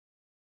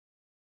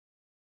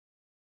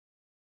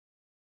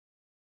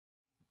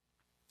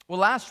Well,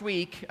 last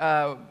week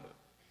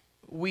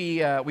we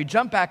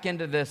jumped back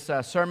into this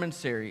sermon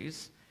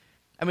series,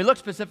 and we looked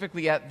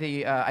specifically at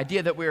the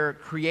idea that we're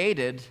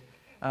created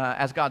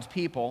as God's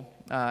people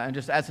and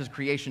just as His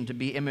creation to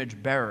be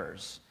image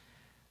bearers.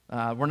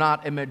 We're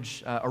not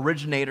image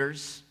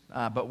originators,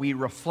 but we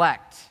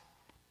reflect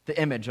the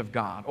image of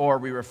God, or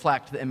we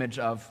reflect the image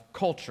of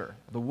culture,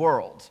 the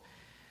world.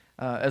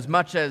 As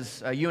much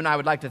as you and I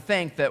would like to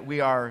think that we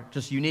are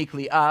just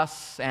uniquely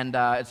us, and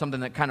it's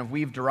something that kind of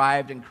we've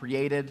derived and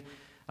created,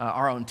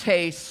 our own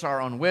tastes, our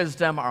own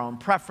wisdom, our own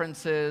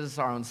preferences,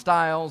 our own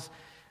styles,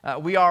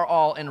 we are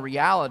all in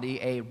reality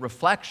a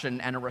reflection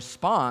and a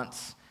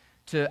response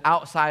to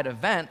outside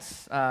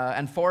events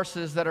and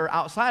forces that are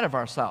outside of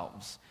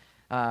ourselves.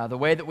 The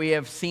way that we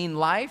have seen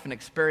life and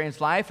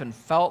experienced life and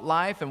felt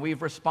life, and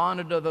we've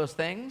responded to those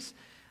things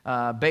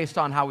based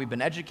on how we've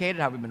been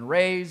educated, how we've been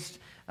raised,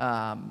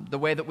 the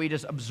way that we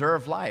just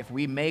observe life.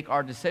 We make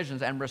our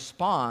decisions and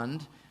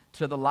respond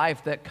to the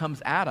life that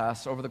comes at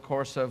us over the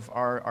course of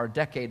our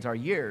decades, our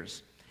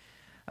years.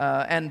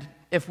 And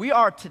if we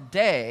are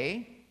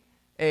today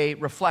a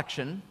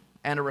reflection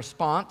and a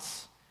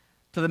response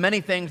to the many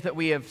things that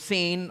we have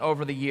seen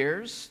over the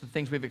years, the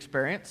things we've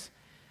experienced,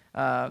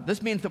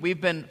 this means that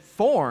we've been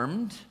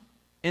formed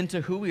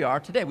into who we are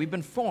today.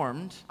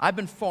 I've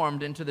been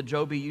formed into the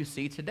Joby you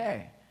see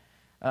today.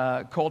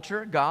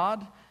 Culture,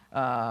 God,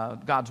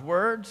 God's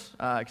words,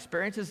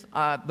 experiences,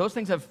 those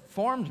things have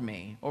formed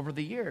me over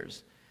the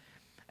years.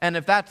 And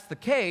if that's the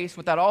case,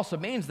 what that also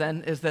means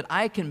then is that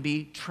I can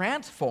be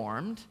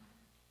transformed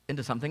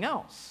into something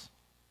else.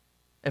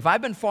 If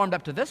I've been formed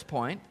up to this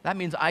point, that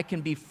means I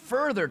can be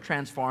further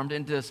transformed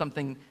into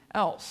something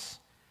else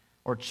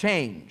or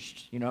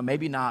changed.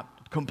 Maybe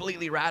not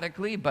completely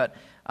radically, but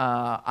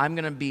I'm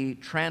going to be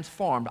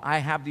transformed. I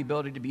have the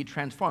ability to be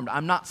transformed.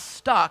 I'm not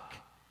stuck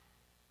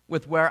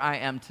with where I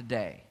am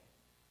today.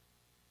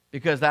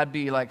 Because that'd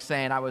be like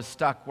saying I was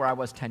stuck where I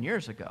was 10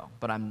 years ago,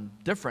 but I'm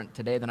different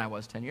today than I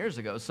was 10 years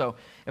ago. So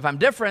if I'm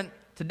different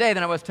today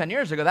than I was 10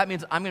 years ago, that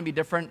means I'm going to be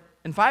different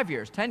in 5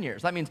 years, 10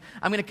 years. That means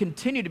I'm going to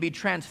continue to be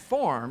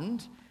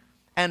transformed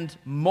and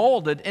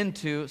molded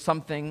into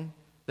something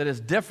that is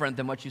different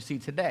than what you see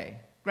today.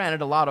 Granted,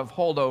 a lot of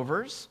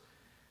holdovers,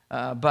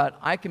 but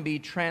I can be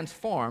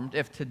transformed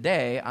if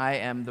today I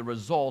am the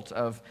result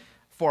of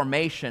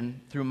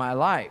formation through my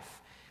life.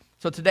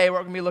 So today what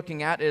we're going to be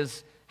looking at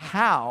is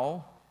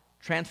how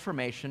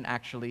transformation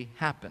actually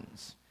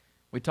happens.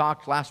 We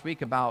talked last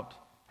week about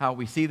how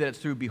we see that it's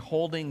through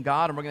beholding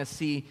God, and we're going to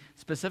see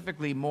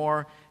specifically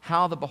more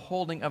how the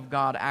beholding of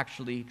God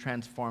actually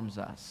transforms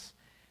us.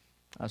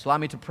 So allow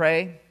me to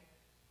pray.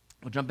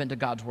 We'll jump into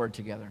God's Word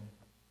together.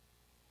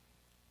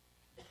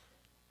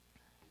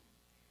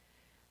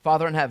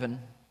 Father in heaven,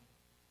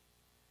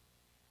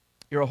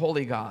 you're a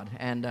holy God,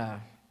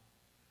 and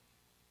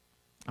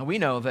we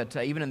know that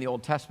even in the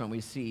Old Testament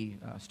we see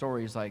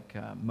stories like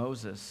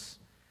Moses,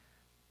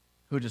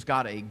 who just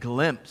got a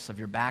glimpse of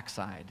your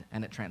backside,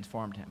 and it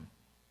transformed him.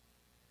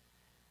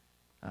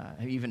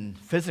 Even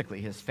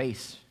physically, his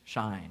face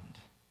shined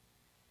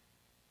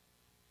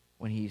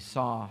when he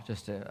saw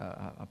just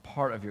a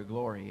part of your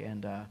glory.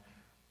 And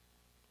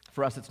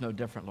for us, it's no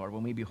different, Lord.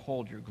 When we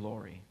behold your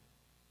glory,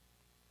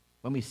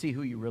 when we see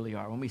who you really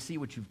are, when we see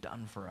what you've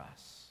done for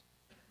us,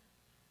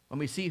 when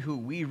we see who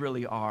we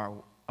really are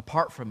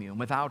apart from you and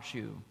without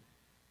you,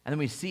 and then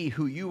we see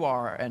who you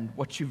are and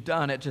what you've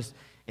done,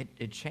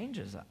 it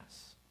changes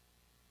us.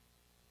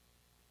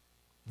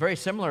 Very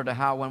similar to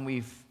how when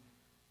we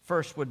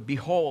first would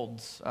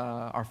behold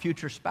our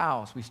future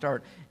spouse, we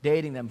start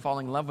dating them,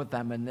 falling in love with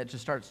them, and it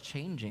just starts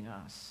changing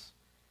us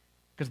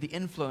because the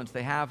influence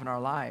they have in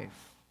our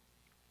life.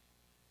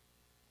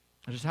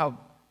 It's just how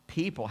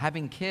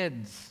having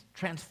kids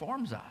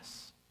transforms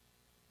us.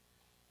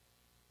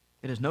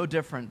 It is no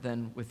different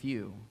than with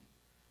you.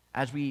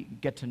 As we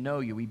get to know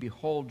you, we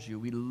behold you,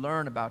 we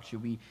learn about you,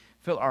 we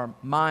fill our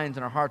minds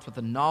and our hearts with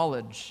the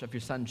knowledge of your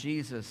Son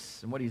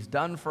Jesus and what he's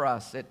done for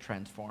us. It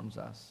transforms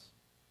us.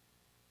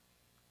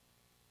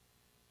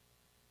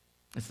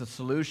 It's the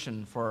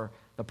solution for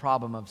the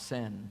problem of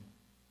sin,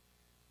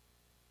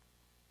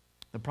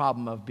 the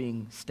problem of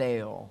being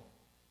stale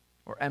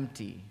or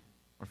empty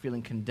or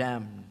feeling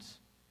condemned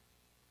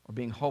or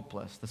being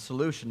hopeless. The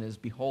solution is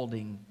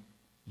beholding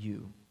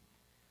you.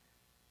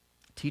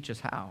 Teach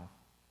us how.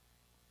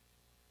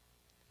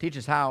 Teach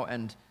us how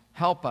and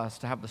help us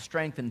to have the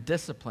strength and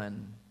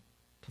discipline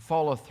to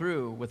follow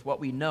through with what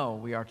we know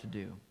we are to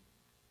do.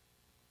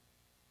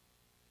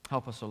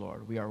 Help us, O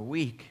Lord. We are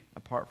weak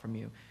apart from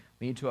you.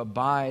 We need to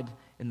abide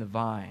in the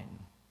vine.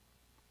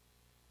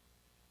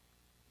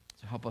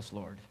 So help us,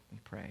 Lord, we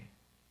pray.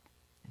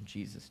 In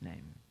Jesus'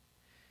 name,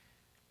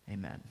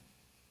 amen.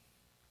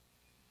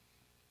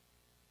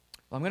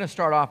 Well, I'm going to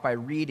start off by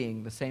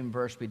reading the same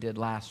verse we did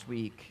last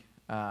week,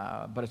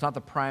 but it's not the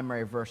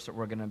primary verse that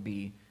we're going to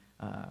be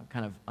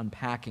kind of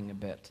unpacking a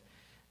bit.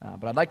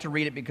 But I'd like to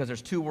read it because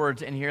there's two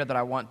words in here that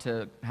I want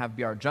to have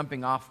be our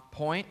jumping off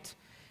point.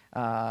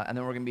 And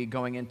then we're going to be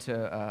going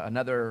into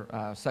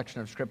another section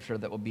of Scripture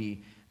that will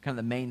be kind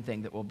of the main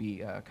thing that we'll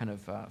be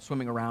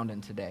swimming around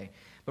in today.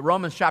 But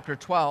Romans chapter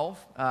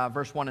 12,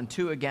 verse 1 and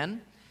 2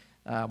 again.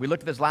 We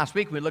looked at this last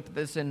week. We looked at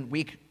this in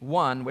week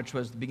 1, which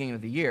was the beginning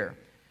of the year.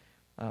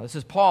 This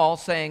is Paul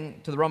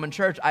saying to the Roman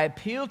church, I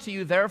appeal to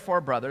you,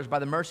 therefore, brothers, by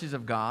the mercies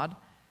of God,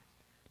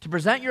 to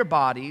present your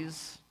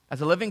bodies as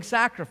a living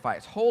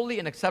sacrifice, holy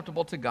and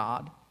acceptable to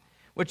God,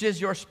 which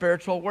is your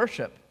spiritual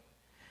worship.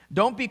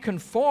 Don't be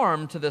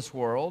conformed to this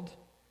world,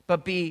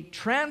 but be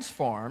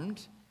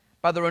transformed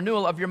by the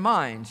renewal of your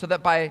mind, so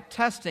that by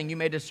testing you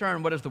may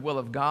discern what is the will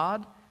of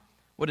God,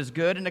 what is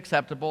good and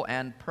acceptable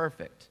and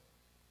perfect.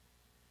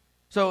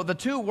 So the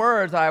two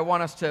words I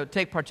want us to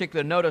take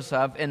particular notice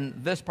of in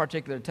this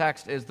particular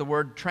text is the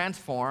word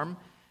transform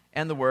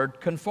and the word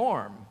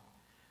conform.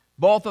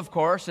 Both, of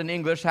course, in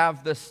English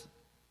have this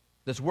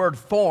word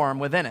form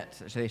within it.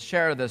 So they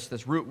share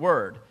this root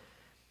word.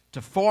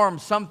 To form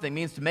something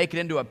means to make it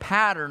into a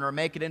pattern or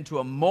make it into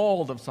a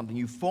mold of something.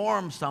 You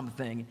form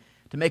something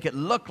to make it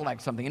look like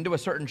something, into a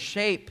certain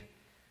shape.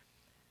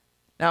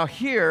 Now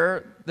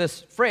here,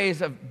 this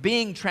phrase of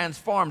being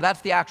transformed,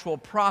 that's the actual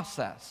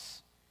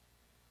process.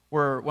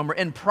 When we're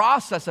in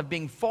process of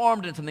being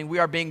formed into something, we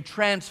are being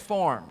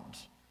transformed.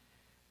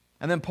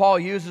 And then Paul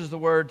uses the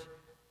word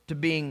to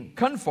being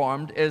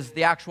conformed is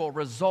the actual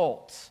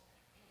result.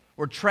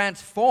 We're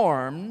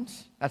transformed,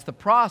 that's the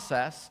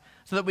process,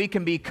 so that we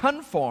can be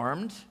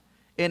conformed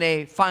in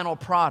a final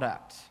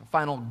product, a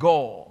final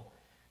goal.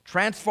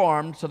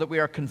 Transformed so that we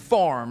are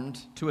conformed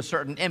to a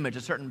certain image,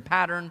 a certain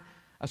pattern,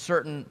 a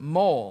certain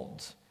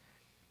mold.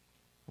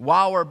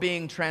 While we're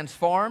being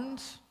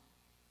transformed,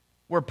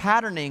 we're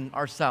patterning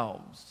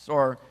ourselves,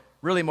 or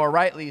really more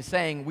rightly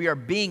saying we are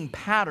being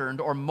patterned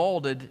or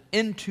molded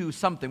into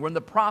something. We're in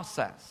the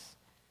process.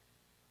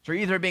 So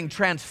you're either being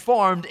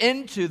transformed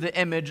into the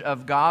image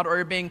of God or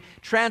you're being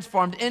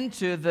transformed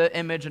into the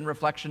image and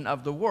reflection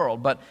of the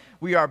world. But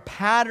we are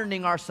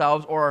patterning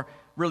ourselves or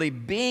really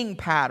being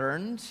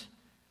patterned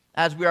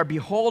as we are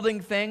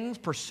beholding things,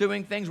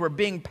 pursuing things. We're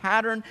being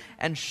patterned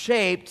and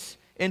shaped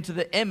into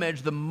the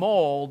image, the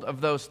mold of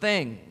those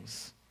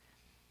things.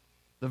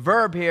 The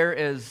verb here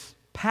is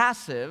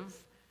passive,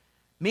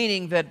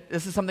 meaning that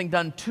this is something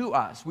done to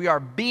us. We are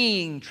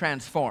being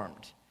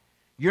transformed.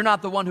 You're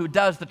not the one who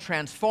does the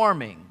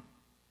transforming.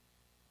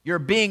 You're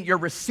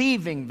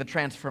receiving the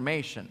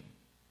transformation.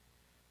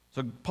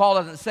 So Paul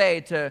doesn't say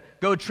to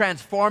go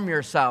transform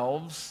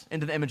yourselves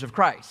into the image of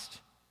Christ.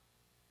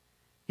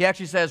 He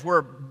actually says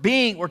we're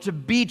to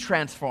be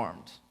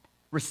transformed,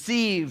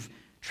 receive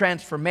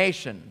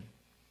transformation.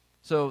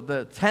 So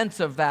the tense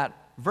of that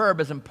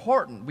verb is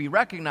important. We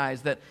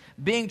recognize that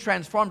being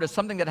transformed is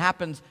something that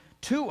happens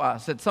to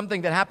us. It's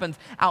something that happens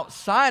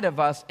outside of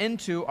us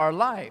into our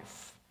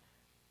life.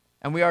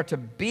 And we are to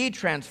be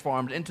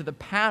transformed into the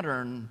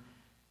pattern,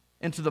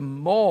 into the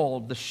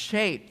mold, the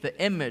shape, the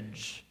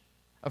image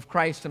of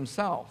Christ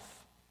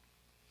himself.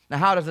 Now,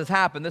 how does this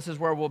happen? This is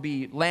where we'll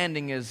be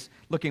landing, is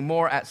looking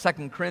more at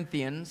 2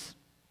 Corinthians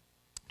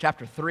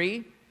chapter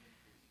 3,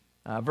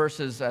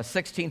 verses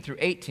 16 through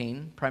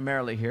 18,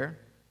 primarily here.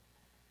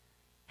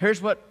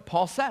 Here's what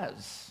Paul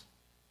says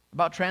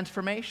about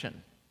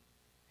transformation.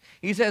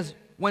 He says,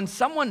 when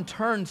someone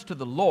turns to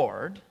the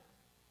Lord,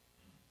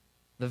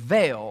 the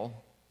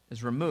veil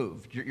is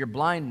removed. Your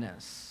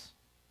blindness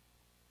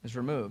is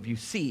removed. You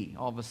see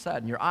all of a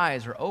sudden. Your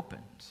eyes are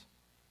opened.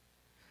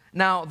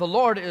 Now, the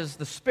Lord is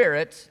the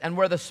Spirit, and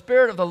where the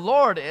Spirit of the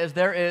Lord is,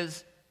 there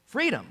is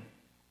freedom.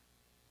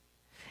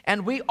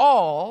 And we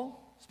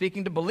all,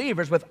 speaking to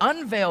believers, with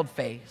unveiled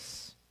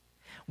face,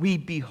 we're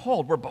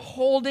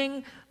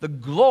beholding the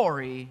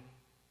glory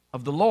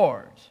of the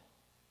Lord.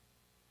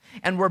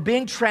 And we're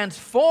being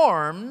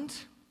transformed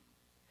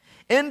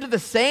into the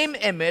same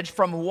image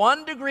from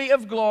one degree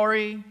of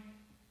glory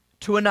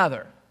to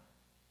another.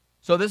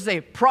 So this is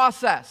a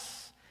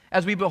process.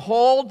 As we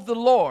behold the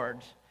Lord,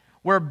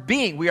 we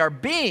are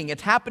being,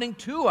 it's happening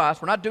to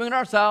us. We're not doing it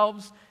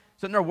ourselves,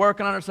 sitting there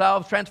working on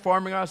ourselves,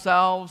 transforming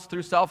ourselves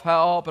through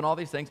self-help and all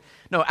these things.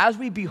 No, as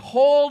we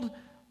behold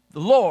the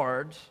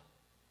Lord,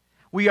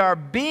 we are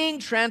being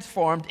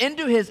transformed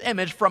into his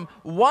image from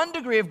one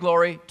degree of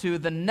glory to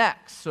the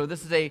next. So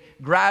this is a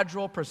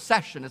gradual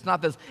procession. It's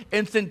not this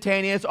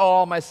instantaneous,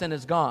 oh, my sin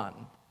is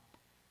gone.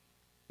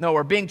 No,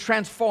 we're being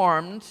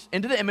transformed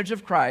into the image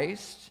of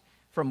Christ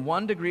from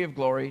one degree of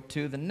glory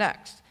to the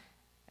next.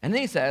 And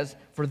then he says,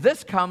 for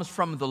this comes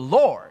from the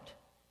Lord,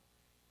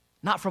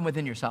 not from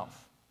within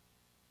yourself.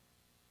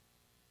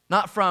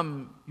 Not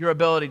from your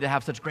ability to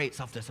have such great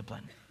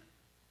self-discipline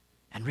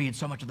and read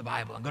so much of the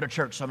Bible and go to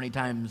church so many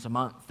times a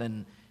month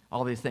and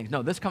all these things.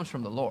 No, this comes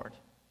from the Lord.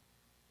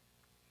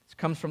 This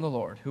comes from the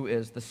Lord, who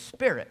is the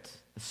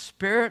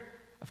Spirit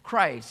of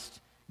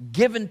Christ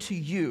given to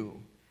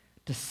you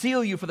to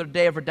seal you for the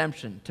day of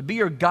redemption, to be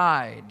your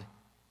guide.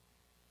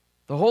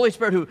 The Holy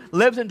Spirit who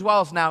lives and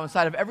dwells now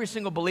inside of every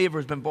single believer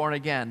who's been born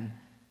again.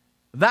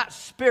 That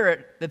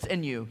Spirit that's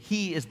in you,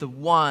 he is the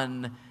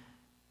one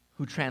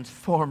who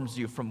transforms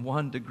you from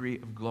one degree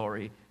of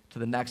glory to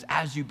the next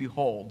as you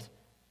behold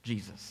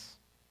Jesus.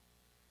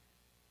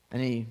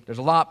 And there's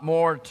a lot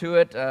more to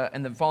it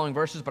in the following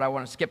verses, but I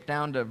want to skip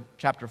down to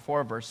chapter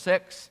 4, verse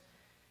 6.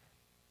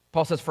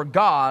 Paul says, for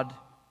God,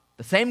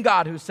 the same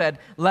God who said,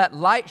 let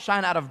light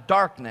shine out of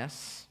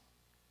darkness,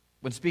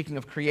 when speaking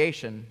of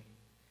creation,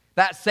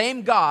 that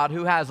same God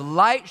who has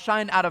light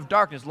shine out of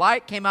darkness,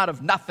 light came out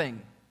of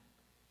nothing.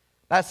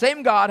 That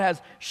same God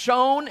has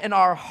shone in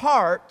our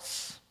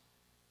hearts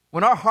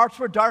when our hearts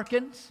were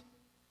darkened.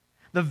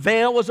 The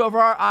veil was over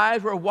our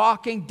eyes. We're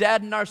walking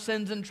dead in our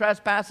sins and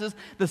trespasses.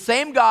 The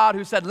same God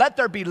who said, let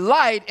there be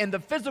light in the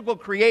physical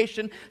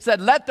creation,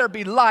 said, let there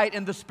be light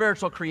in the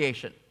spiritual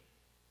creation.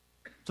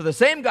 So the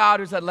same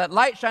God who said, let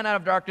light shine out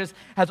of darkness,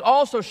 has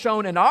also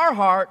shone in our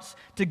hearts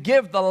to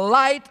give the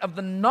light of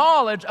the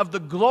knowledge of the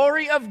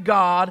glory of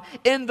God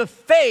in the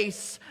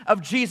face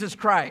of Jesus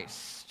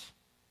Christ.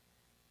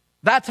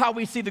 That's how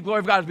we see the glory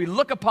of God, as we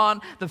look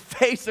upon the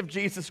face of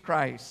Jesus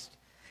Christ.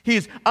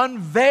 He's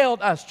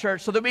unveiled us,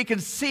 church, so that we can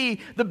see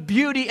the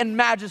beauty and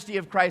majesty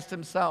of Christ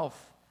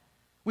himself.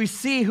 We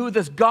see who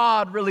this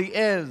God really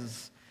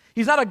is.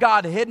 He's not a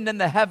God hidden in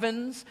the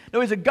heavens.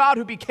 No, he's a God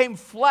who became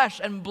flesh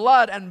and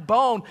blood and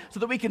bone so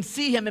that we can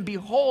see him and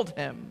behold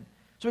him,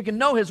 so we can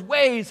know his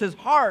ways, his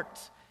heart,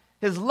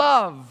 his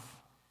love.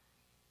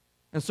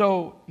 And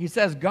so he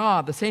says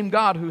God, the same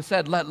God who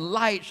said, let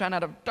light shine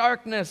out of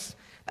darkness,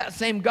 that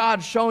same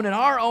God shone in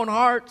our own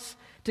hearts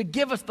to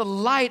give us the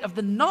light of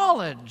the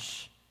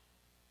knowledge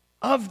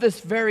of this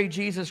very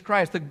Jesus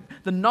Christ,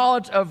 the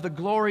knowledge of the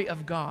glory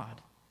of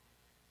God.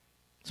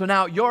 So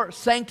now your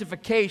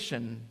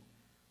sanctification,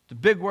 the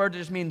big word that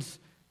just means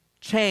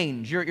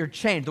change. You're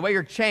changed. The way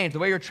you're changed, the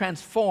way you're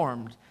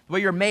transformed, the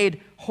way you're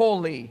made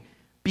holy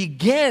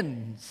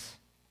begins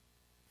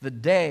the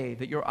day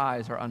that your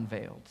eyes are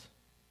unveiled.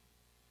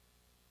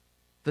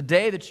 The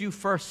day that you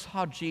first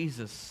saw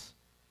Jesus.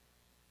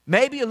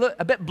 Maybe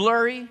a bit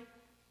blurry.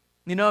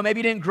 You know, maybe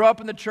you didn't grow up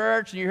in the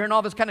church and you're hearing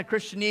all this kind of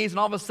Christianese and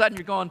all of a sudden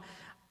you're going,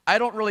 I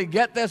don't really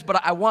get this,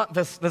 but I want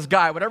this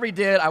guy. Whatever he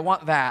did, I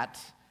want that.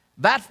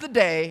 That's the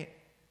day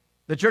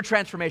that your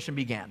transformation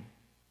began.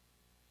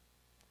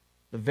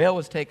 The veil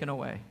was taken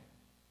away.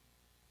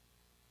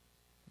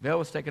 The veil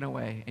was taken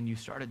away, and you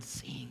started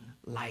seeing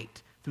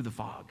light through the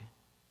fog.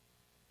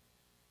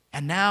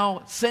 And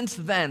now, since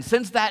then,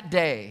 since that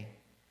day,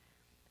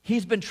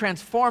 he's been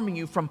transforming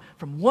you from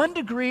one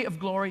degree of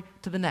glory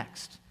to the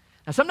next.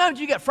 Now, sometimes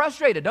you get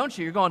frustrated, don't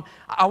you? You're going,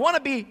 I want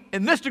to be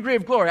in this degree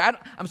of glory.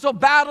 I'm still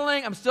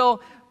battling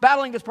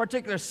this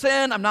particular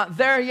sin. I'm not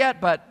there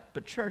yet,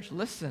 but church,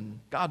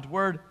 listen. God's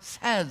word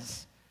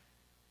says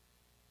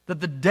that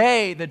the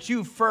day that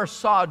you first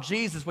saw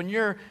Jesus, when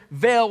your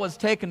veil was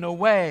taken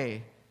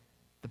away,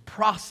 the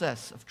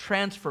process of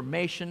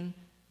transformation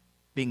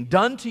being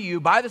done to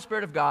you by the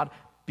Spirit of God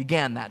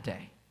began that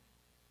day.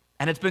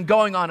 And it's been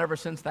going on ever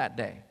since that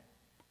day.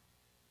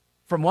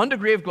 From one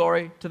degree of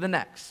glory to the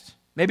next.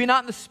 Maybe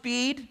not in the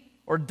speed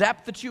or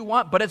depth that you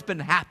want, but it's been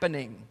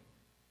happening.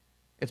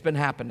 It's been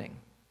happening.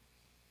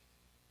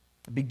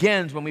 It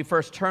begins when we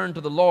first turn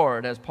to the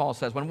Lord, as Paul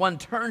says. When one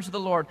turns to the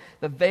Lord,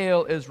 the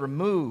veil is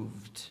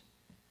removed.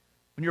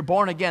 When you're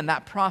born again,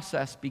 that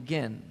process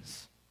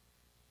begins.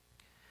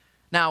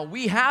 Now,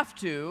 we have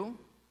to,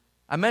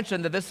 I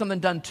mentioned that this is something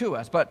done to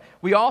us, but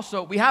we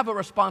have a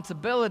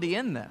responsibility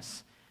in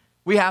this.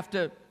 We have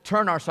to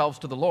turn ourselves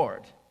to the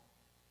Lord.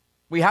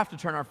 We have to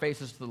turn our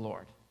faces to the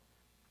Lord.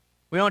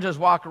 We don't just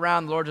walk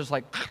around, the Lord just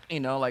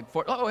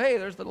oh, hey,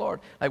 there's the Lord.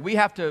 Like we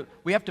have to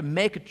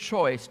make a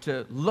choice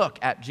to look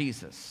at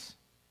Jesus.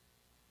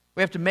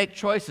 We have to make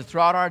choices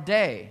throughout our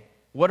day.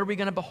 What are we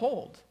going to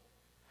behold?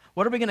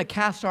 What are we going to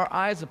cast our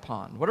eyes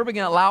upon? What are we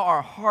going to allow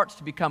our hearts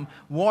to become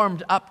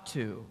warmed up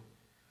to?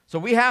 So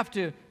we have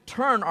to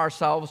turn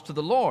ourselves to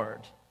the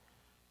Lord.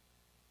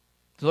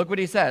 So look what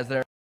he says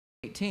there,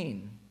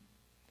 18.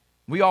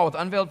 We all with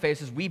unveiled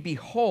faces, we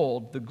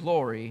behold the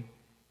glory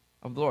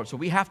of the Lord. So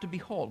we have to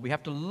behold, we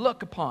have to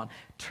look upon,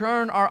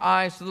 turn our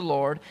eyes to the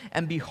Lord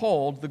and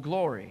behold the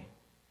glory.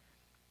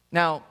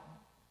 Now,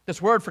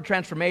 this word for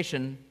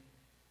transformation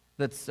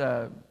that's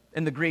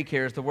in the Greek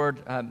here is the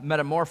word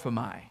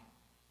metamorphomai.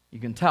 You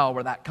can tell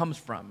where that comes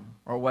from,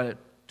 or what it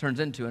turns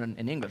into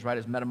in English, right,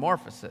 is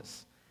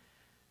metamorphosis.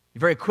 You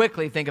very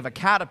quickly think of a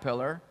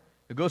caterpillar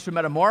who goes through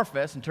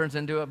metamorphosis and turns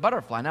into a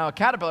butterfly. Now, a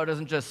caterpillar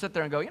doesn't just sit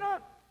there and go, you know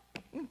what,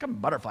 I'm going to become a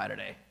butterfly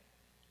today.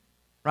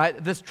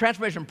 Right? This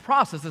transformation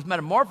process, this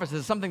metamorphosis,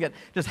 is something that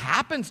just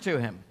happens to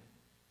him.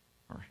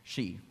 Or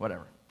she,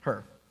 whatever,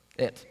 her,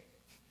 it.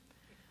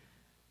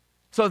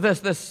 So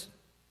this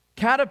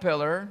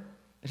caterpillar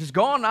is just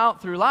going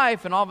out through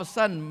life, and all of a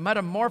sudden,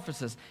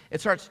 metamorphosis,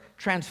 it starts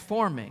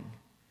transforming.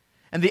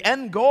 And the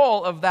end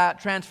goal of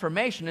that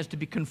transformation is to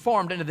be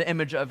conformed into the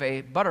image of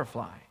a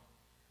butterfly.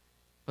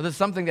 Well, this is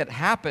something that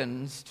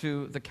happens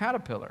to the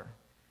caterpillar.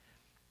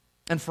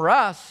 And for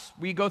us,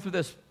 we go through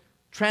this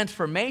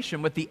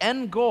transformation with the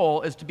end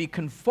goal is to be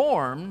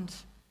conformed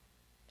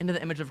into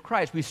the image of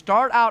Christ. We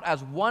start out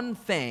as one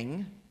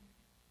thing,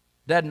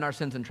 dead in our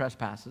sins and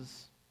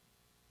trespasses,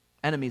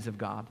 enemies of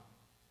God.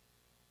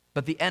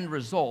 But the end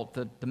result,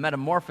 the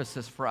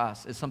metamorphosis for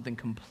us, is something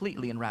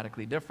completely and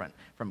radically different,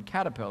 from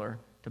caterpillar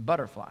to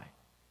butterfly.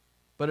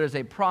 But it is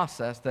a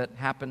process that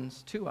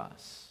happens to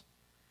us.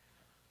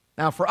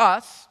 Now, for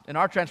us, in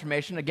our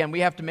transformation, again,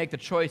 we have to make the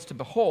choice to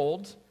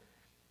behold.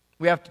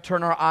 We have to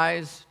turn our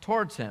eyes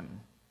towards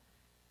him.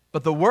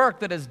 But the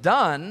work that is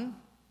done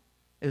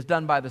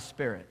by the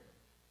Spirit.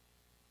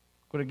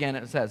 But again,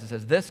 it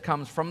says, this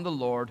comes from the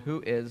Lord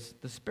who is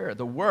the Spirit.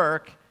 The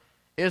work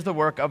is the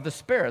work of the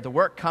Spirit. The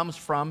work comes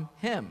from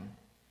him.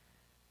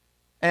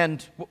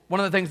 And one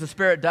of the things the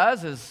Spirit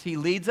does is he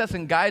leads us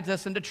and guides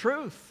us into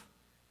truth.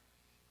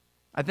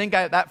 I think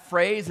that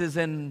phrase is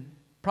in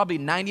probably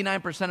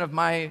 99% of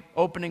my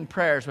opening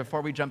prayers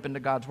before we jump into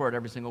God's Word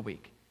every single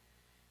week.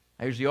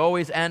 I usually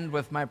always end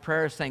with my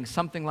prayers saying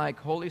something like,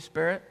 Holy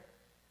Spirit,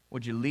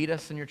 would you lead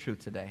us in your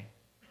truth today?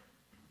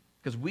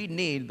 Because we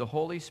need the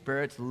Holy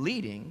Spirit's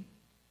leading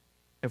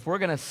if we're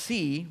going to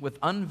see with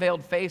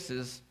unveiled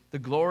faces the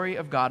glory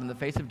of God in the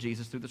face of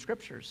Jesus through the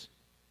Scriptures.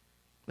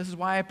 This is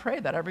why I pray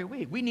that every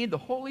week. We need the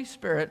Holy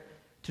Spirit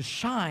to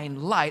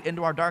shine light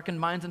into our darkened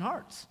minds and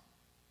hearts.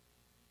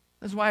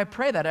 This is why I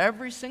pray that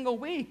every single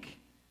week.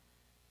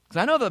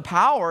 Because I know the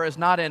power is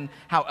not in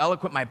how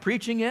eloquent my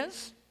preaching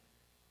is.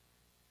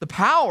 The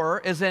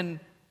power is in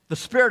the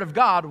Spirit of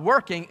God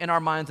working in our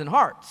minds and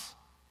hearts.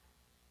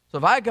 So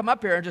if I come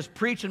up here and just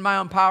preach in my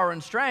own power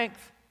and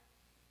strength,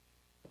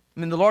 I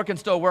mean, the Lord can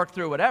still work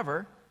through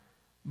whatever,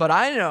 but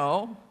I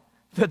know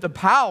that the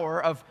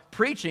power of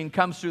preaching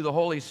comes through the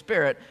Holy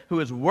Spirit who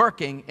is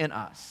working in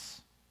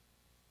us.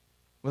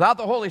 Without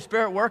the Holy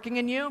Spirit working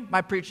in you,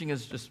 my preaching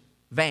is just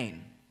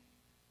vain.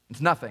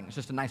 It's nothing. It's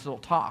just a nice little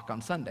talk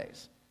on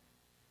Sundays.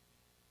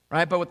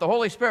 Right? But with the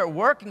Holy Spirit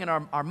working in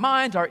our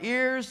minds, our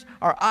ears,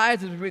 our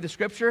eyes as we read the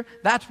Scripture,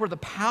 that's where the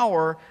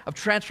power of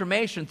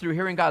transformation through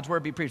hearing God's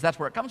Word be preached, that's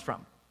where it comes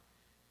from.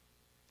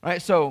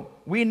 Right? So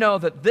we know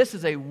that this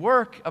is a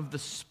work of the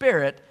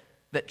Spirit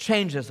that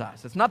changes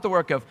us. It's not the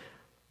work of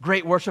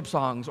great worship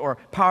songs or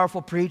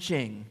powerful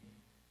preaching.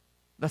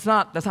 That's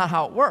not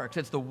how it works.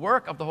 It's the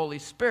work of the Holy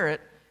Spirit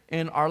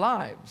in our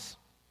lives.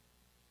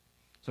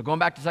 So going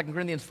back to 2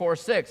 Corinthians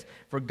 4:6,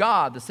 for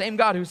God, the same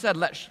God who said,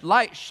 let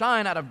light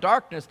shine out of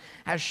darkness,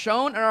 has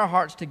shone in our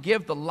hearts to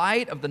give the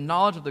light of the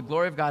knowledge of the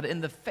glory of God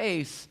in the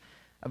face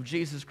of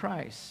Jesus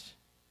Christ.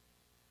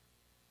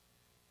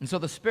 And so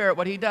the Spirit,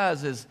 what he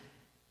does is,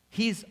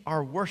 he's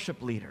our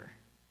worship leader.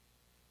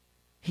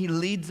 He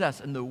leads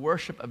us in the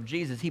worship of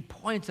Jesus. He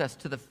points us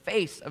to the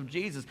face of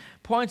Jesus,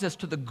 points us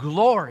to the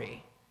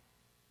glory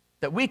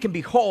that we can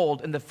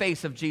behold in the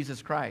face of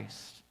Jesus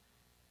Christ.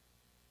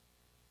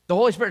 The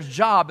Holy Spirit's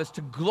job is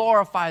to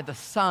glorify the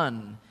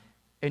Son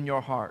in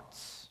your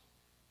hearts.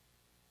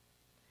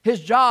 His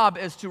job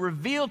is to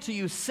reveal to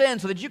you sin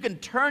so that you can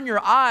turn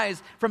your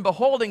eyes from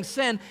beholding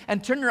sin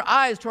and turn your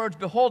eyes towards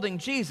beholding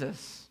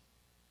Jesus.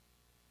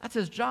 That's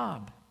his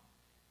job.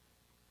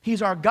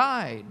 He's our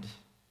guide.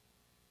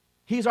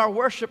 He's our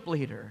worship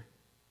leader.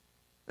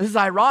 This is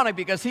ironic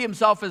because he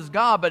himself is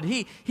God, but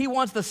he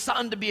wants the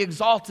Son to be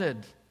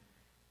exalted.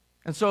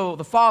 And so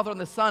the Father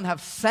and the Son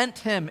have sent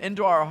him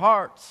into our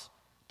hearts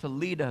to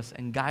lead us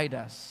and guide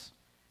us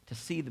to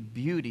see the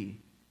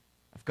beauty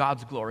of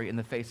God's glory in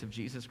the face of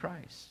Jesus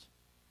Christ.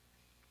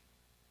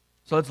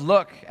 So let's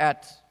look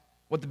at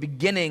what the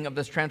beginning of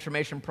this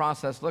transformation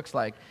process looks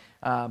like.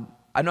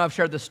 I know I've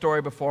shared this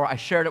story before. I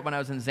shared it when I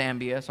was in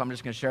Zambia, so I'm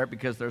just going to share it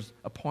because there's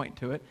a point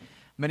to it.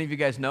 Many of you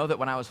guys know that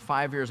when I was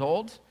 5 years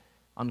old,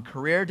 on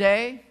career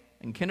day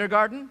in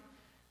kindergarten,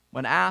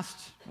 when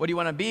asked, what do you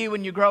want to be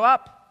when you grow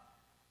up?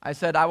 I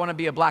said, I want to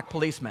be a black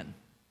policeman.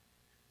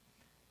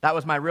 That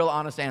was my real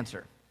honest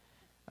answer.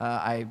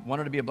 I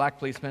wanted to be a black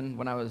policeman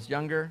when I was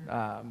younger.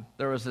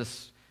 There was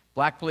this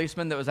black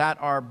policeman that was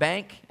at our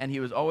bank, and he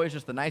was always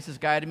just the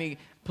nicest guy to me.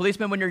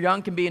 Policemen, when you're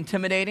young, can be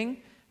intimidating.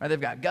 Right? They've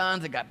got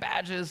guns, they've got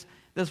badges.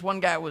 This one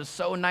guy was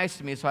so nice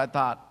to me, so I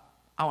thought,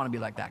 I want to be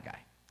like that guy.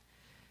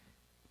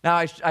 Now,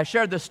 I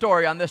shared this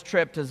story on this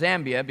trip to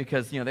Zambia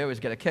because, they always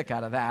get a kick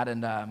out of that.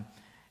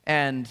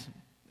 And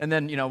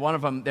then, one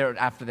of them,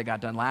 after they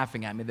got done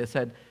laughing at me, they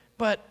said,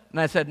 and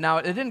I said, now,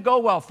 it didn't go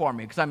well for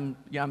me because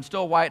I'm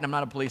still white and I'm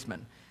not a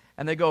policeman.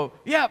 And they go,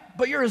 yeah,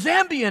 but you're a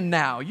Zambian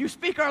now. You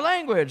speak our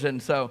language.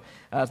 And so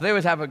they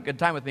always have a good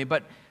time with me.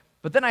 But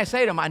then I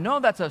say to them, I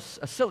know that's a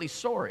silly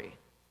story.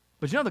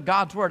 But that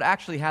God's Word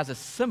actually has a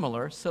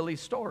similar silly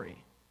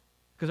story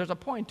because there's a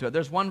point to it.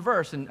 There's one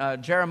verse in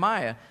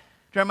Jeremiah.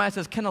 Jeremiah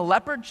says, can a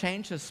leopard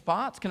change his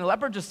spots? Can a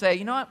leopard just say,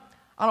 you know what,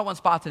 I don't want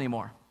spots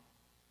anymore?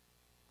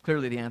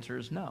 Clearly the answer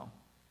is no.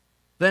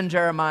 Then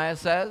Jeremiah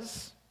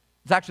says,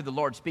 it's actually the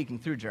Lord speaking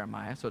through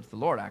Jeremiah, so it's the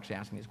Lord actually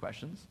asking these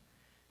questions.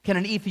 Can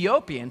an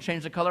Ethiopian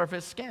change the color of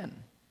his skin?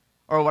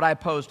 Or what I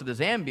posed to the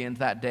Zambians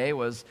that day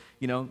was,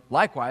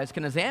 likewise,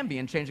 can a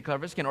Zambian change the color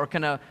of his skin? Or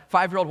can a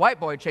 5-year-old white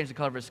boy change the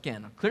color of his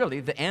skin? Clearly,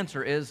 the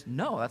answer is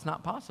no, that's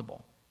not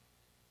possible.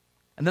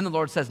 And then the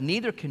Lord says,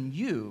 neither can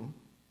you,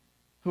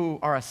 who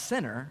are a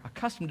sinner,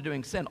 accustomed to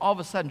doing sin, all of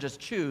a sudden just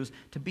choose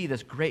to be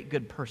this great,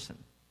 good person.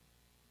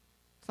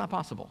 It's not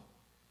possible.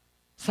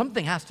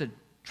 Something has to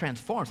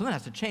transformed. Something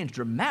has to change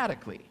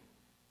dramatically.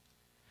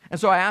 And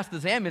so I asked the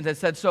Zambians, I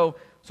said, so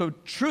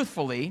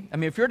truthfully, I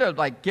mean, if you're to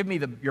like give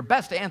me your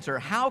best answer,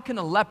 how can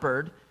a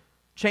leopard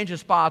change his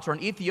spots, or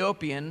an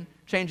Ethiopian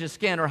change his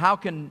skin, or how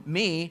can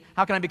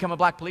I become a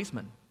black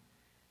policeman?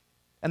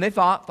 And they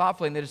thought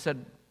thoughtfully, and they just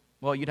said,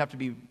 well, you'd have to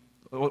be,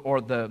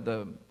 or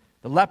the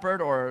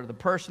leopard, or the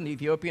person, the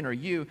Ethiopian, or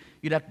you'd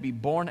have to be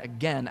born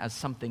again as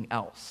something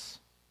else.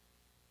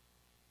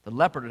 The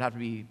leopard would have to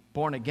be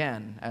born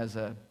again as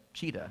a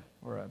cheetah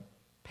or a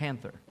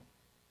panther.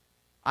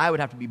 I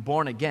would have to be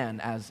born again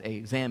as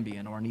a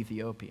Zambian or an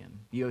Ethiopian.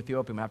 The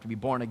Ethiopian would have to be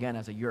born again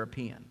as a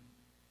European.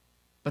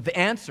 But the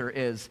answer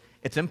is,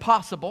 it's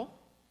impossible.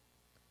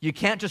 You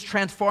can't just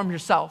transform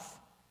yourself.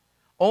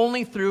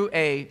 Only through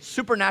a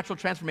supernatural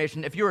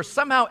transformation, if you are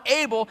somehow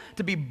able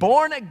to be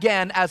born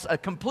again as a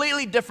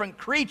completely different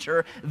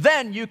creature,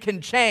 then you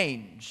can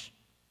change.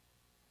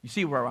 You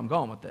see where I'm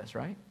going with this,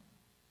 right?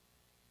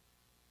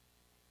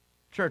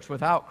 Church,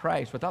 without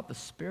Christ, without the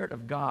Spirit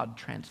of God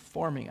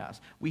transforming us,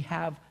 we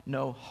have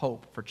no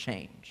hope for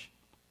change.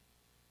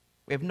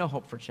 We have no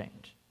hope for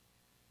change.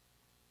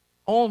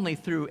 Only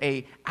through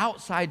an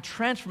outside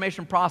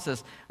transformation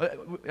process,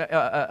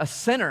 a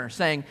sinner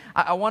saying,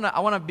 I want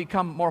to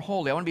become more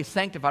holy, I want to be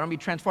sanctified, I want to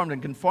be transformed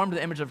and conformed to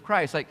the image of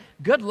Christ. Like,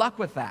 good luck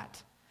with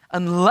that,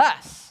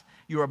 unless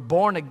you are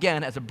born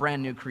again as a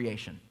brand new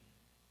creation.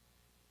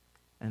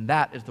 And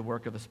that is the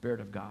work of the Spirit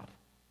of God.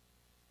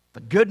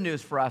 The good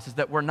news for us is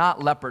that we're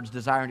not leopards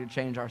desiring to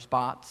change our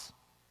spots,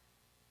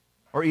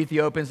 or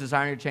Ethiopians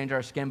desiring to change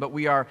our skin, but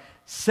we are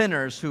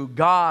sinners who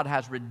God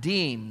has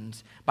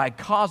redeemed by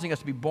causing us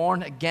to be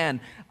born again,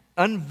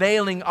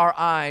 unveiling our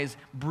eyes,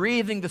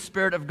 breathing the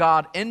Spirit of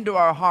God into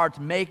our hearts,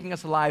 making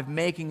us alive,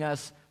 making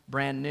us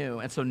brand new.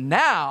 And so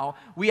now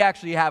we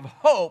actually have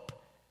hope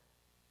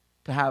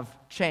to have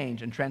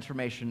change and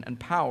transformation and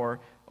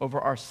power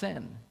over our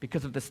sin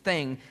because of this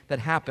thing that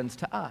happens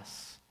to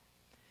us.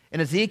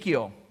 In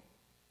Ezekiel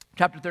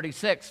chapter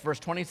 36, verse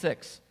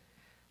 26,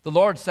 the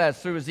Lord says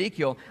through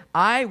Ezekiel,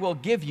 I will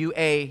give you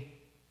a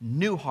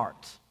new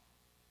heart.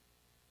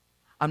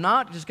 I'm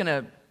not just going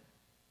to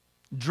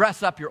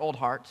dress up your old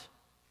heart.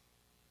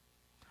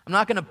 I'm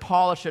not going to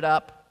polish it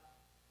up.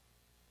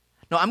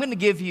 No, I'm going to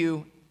give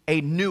you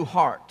a new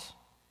heart.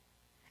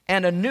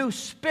 And a new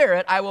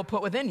spirit I will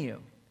put within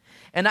you.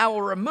 And I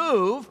will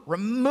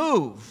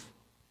remove,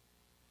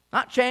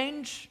 not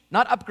change,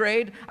 not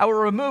upgrade. I will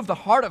remove the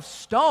heart of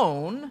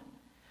stone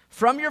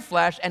from your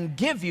flesh and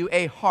give you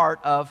a heart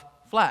of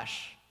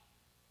flesh,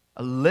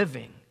 a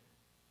living,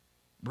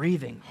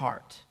 breathing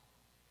heart.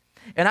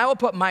 And I will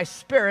put my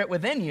Spirit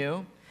within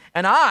you,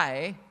 and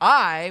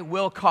I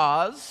will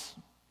cause,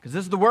 because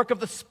this is the work of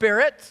the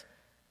Spirit,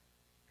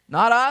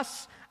 not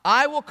us,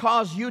 I will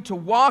cause you to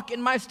walk in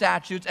my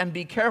statutes and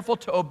be careful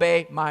to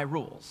obey my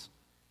rules.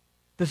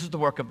 This is the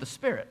work of the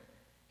Spirit.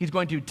 He's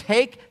going to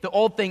take the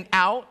old thing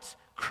out,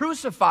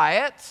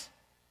 crucify it,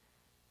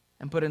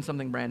 and put in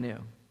something brand new.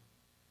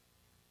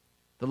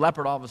 The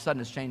leopard all of a sudden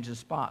has changed his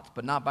spots,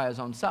 but not by his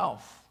own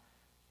self,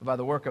 but by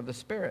the work of the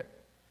Spirit.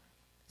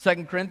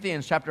 2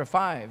 Corinthians chapter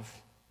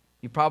 5.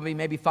 You probably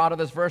maybe thought of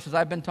this verse as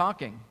I've been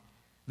talking.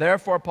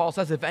 Therefore, Paul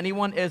says, if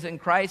anyone is in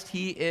Christ,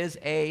 he is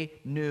a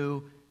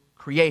new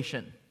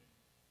creation.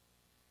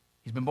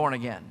 He's been born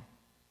again,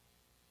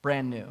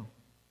 brand new.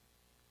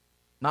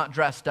 Not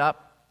dressed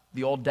up,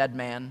 the old dead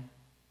man,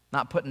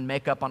 not putting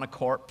makeup on a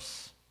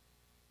corpse.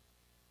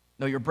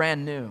 No, you're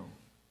brand new.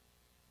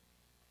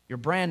 You're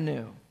brand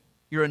new.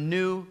 You're a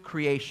new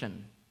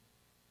creation.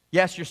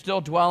 Yes, you're still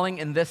dwelling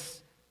in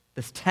this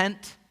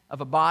tent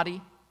of a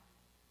body,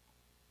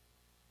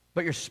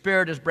 but your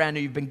spirit is brand new.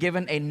 You've been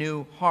given a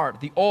new heart.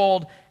 The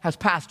old has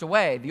passed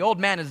away. The old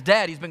man is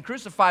dead. He's been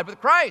crucified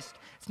with Christ.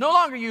 It's no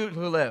longer you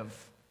who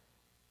live,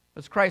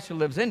 it's Christ who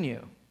lives in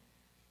you.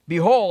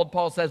 Behold,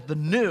 Paul says, the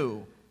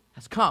new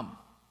has come.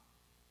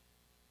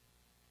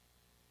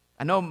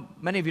 I know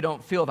many of you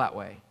don't feel that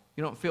way.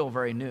 You don't feel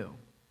very new.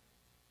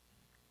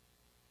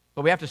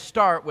 But we have to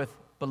start with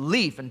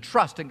belief and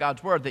trust in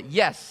God's word that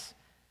yes,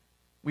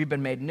 we've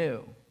been made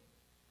new.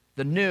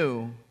 The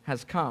new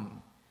has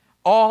come.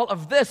 All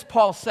of this,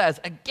 Paul says,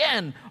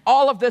 again,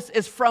 all of this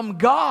is from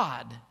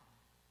God.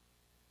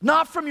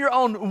 Not from your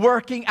own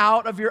working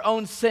out of your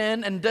own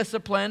sin and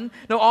discipline.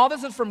 No, all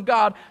this is from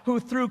God, who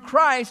through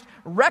Christ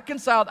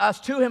reconciled us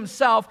to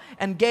himself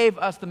and gave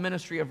us the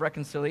ministry of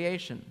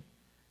reconciliation.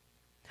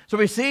 So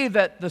we see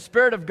that the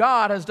Spirit of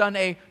God has done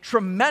a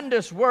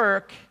tremendous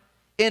work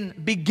in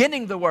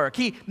beginning the work.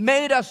 He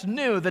made us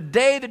new. The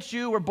day that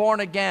you were born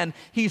again,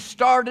 he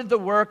started the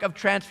work of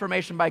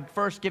transformation by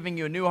first giving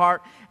you a new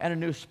heart and a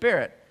new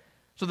spirit.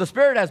 So the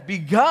Spirit has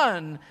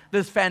begun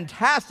this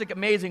fantastic,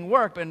 amazing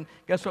work. And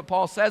guess what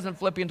Paul says in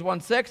Philippians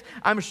 1:6?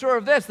 I'm sure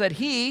of this, that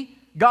he,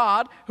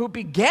 God, who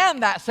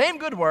began that same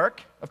good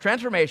work of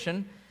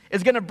transformation,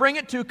 is going to bring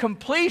it to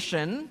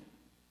completion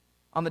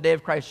on the day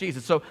of Christ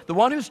Jesus. So the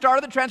one who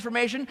started the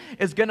transformation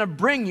is going to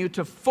bring you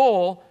to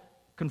full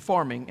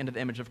conforming into the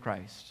image of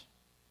Christ.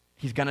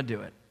 He's going to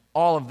do it.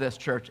 All of this,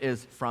 church,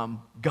 is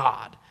from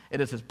God.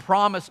 It is his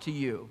promise to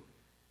you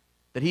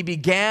that he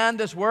began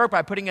this work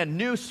by putting a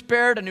new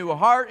spirit, a new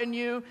heart in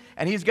you,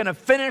 and he's going to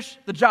finish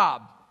the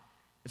job.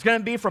 It's going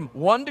to be from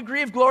one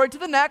degree of glory to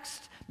the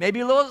next, maybe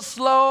a little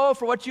slow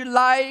for what you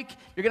like.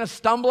 You're going to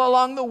stumble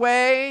along the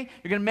way.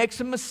 You're going to make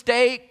some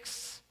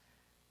mistakes.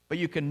 But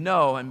you can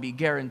know and be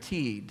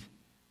guaranteed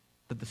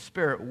that the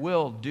Spirit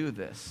will do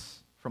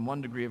this from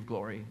one degree of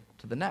glory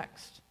to the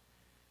next.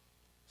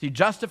 See,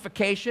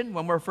 justification,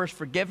 when we're first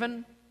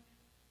forgiven,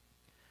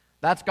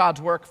 that's God's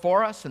work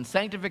for us, and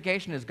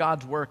sanctification is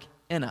God's work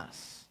in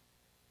us.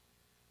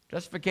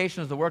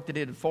 Justification is the work that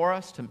he did for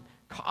us to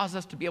cause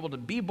us to be able to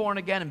be born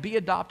again and be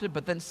adopted,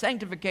 but then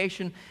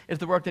sanctification is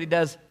the work that he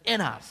does in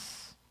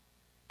us,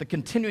 the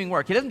continuing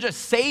work. He doesn't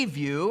just save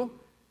you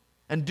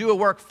and do a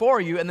work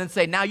for you and then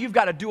say, now you've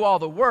got to do all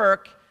the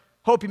work,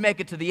 hope you make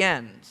it to the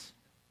end.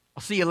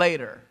 I'll see you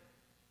later.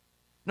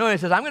 No, he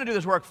says, I'm going to do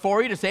this work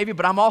for you to save you,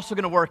 but I'm also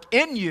going to work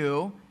in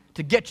you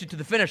to get you to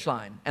the finish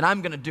line, and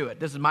I'm going to do it.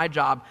 This is my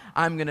job.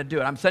 I'm going to do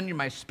it. I'm sending you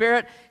my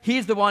Spirit.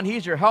 He's the one.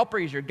 He's your helper.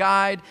 He's your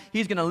guide.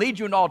 He's going to lead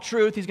you into all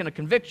truth. He's going to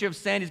convict you of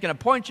sin. He's going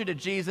to point you to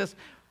Jesus.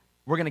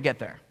 We're going to get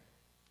there.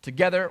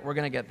 Together, we're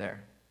going to get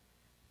there.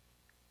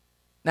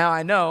 Now,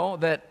 I know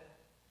that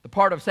the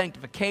part of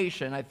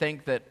sanctification, I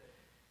think, that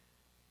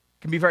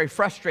can be very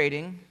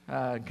frustrating,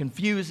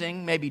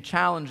 confusing, maybe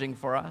challenging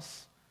for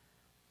us.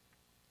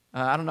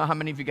 I don't know how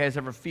many of you guys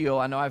ever feel,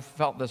 I know I've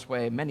felt this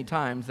way many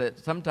times,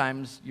 that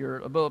sometimes you're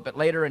a little bit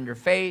later in your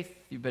faith,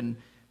 you've been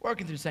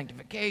working through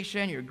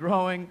sanctification, you're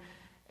growing,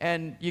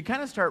 and you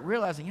kind of start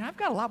realizing, I've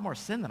got a lot more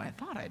sin than I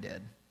thought I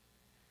did.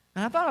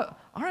 And I thought,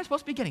 aren't I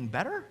supposed to be getting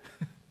better?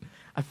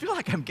 I feel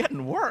like I'm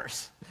getting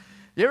worse.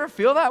 You ever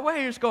feel that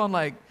way? You're just going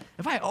like,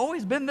 have I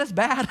always been this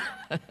bad?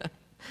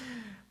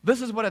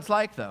 This is what it's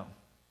like, though.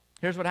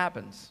 Here's what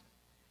happens.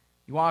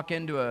 You walk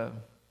into a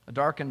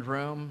darkened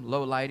room,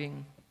 low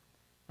lighting,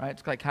 right?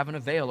 It's like having a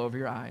veil over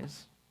your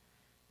eyes.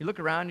 You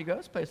look around, you go,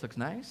 this place looks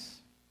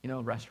nice.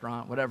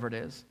 Restaurant, whatever it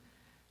is.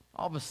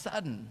 All of a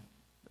sudden,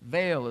 the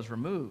veil is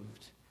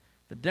removed.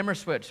 The dimmer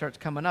switch starts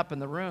coming up in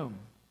the room.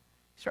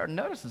 You start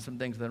noticing some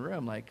things in the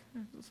room, like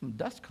there's some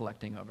dust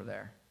collecting over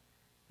there.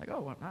 Like,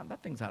 oh, well,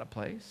 that thing's out of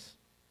place.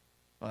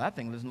 Well, that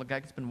thing doesn't look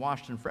like it's been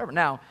washed in forever.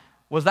 Now,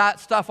 was that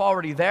stuff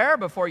already there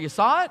before you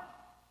saw it?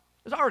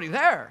 It was already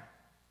there.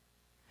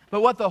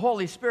 But what the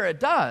Holy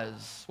Spirit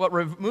does, what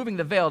removing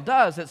the veil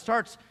does, it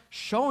starts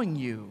showing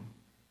you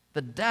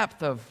the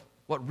depth of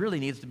what really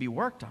needs to be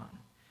worked on.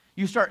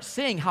 You start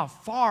seeing how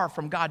far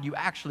from God you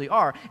actually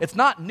are. It's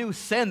not new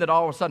sin that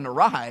all of a sudden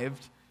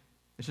arrived.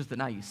 It's just that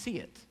now you see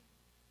it.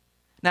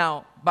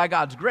 Now, by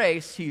God's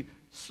grace, he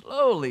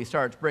slowly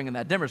starts bringing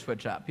that dimmer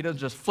switch up. He doesn't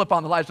just flip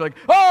on the lights like,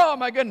 oh,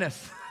 my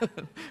goodness.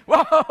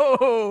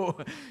 Whoa.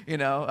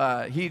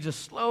 He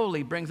just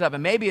slowly brings up.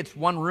 And maybe it's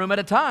one room at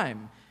a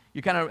time.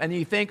 And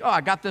you think, oh,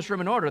 I got this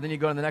room in order. Then you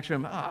go in the next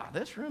room,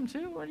 this room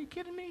too? Are you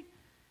kidding me?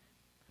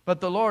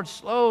 But the Lord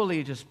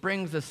slowly just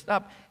brings this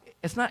up.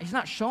 He's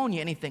not showing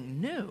you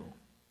anything new.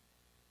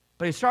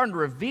 But he's starting to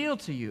reveal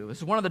to you. This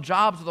is one of the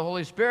jobs of the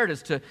Holy Spirit,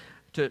 is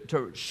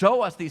to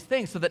show us these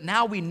things so that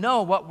now we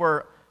know what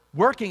we're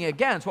working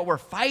against, what we're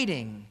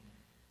fighting.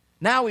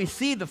 Now we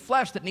see the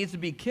flesh that needs to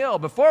be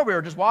killed. Before we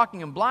were just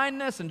walking in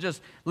blindness and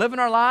just living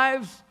our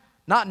lives,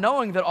 not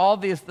knowing that all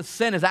the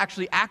sin is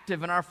actually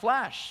active in our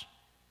flesh.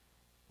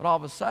 But all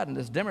of a sudden,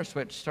 this dimmer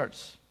switch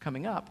starts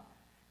coming up.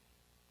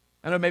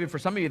 I know maybe for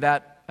some of you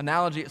that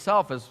analogy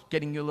itself is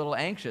getting you a little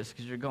anxious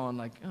because you're going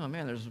like, oh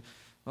man, there's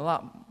a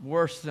lot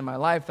worse in my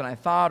life than I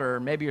thought, or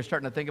maybe you're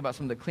starting to think about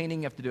some of the cleaning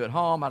you have to do at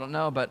home. I don't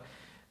know, but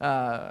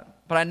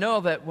I know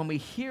that when we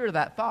hear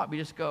that thought, we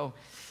just go,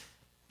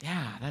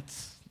 yeah,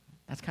 that's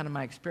kind of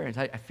my experience.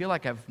 I feel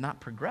like I've not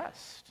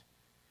progressed.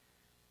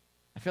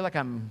 I feel like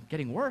I'm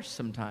getting worse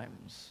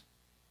sometimes.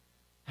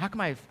 How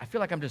come I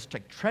feel like I'm just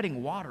like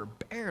treading water,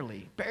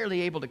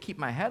 barely able to keep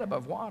my head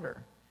above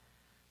water?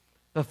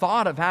 The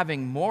thought of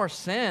having more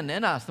sin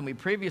in us than we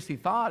previously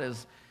thought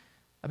is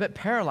a bit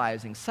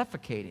paralyzing,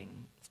 suffocating.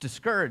 It's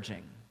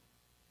discouraging.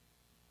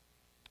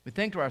 We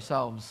think to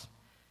ourselves,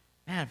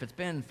 man, if it's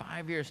been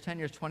 5 years, 10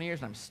 years, 20 years,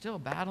 and I'm still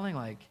battling,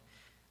 like,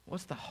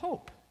 what's the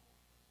hope?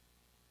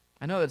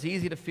 I know it's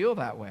easy to feel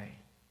that way.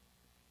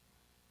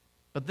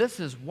 But this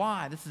is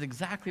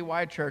exactly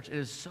why, church, it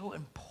is so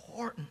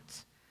important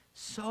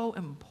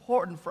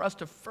for us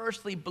to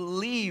firstly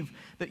believe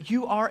that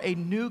you are a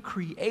new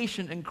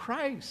creation in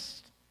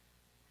Christ.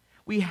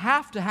 We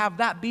have to have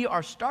that be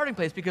our starting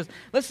place because,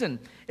 listen,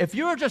 if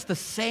you're just the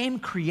same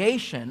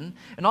creation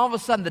and all of a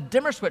sudden the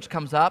dimmer switch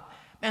comes up,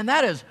 man,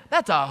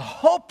 that's a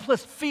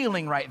hopeless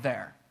feeling right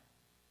there.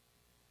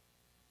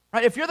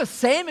 Right? If you're the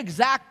same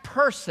exact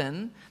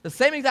person, the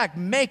same exact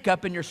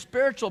makeup in your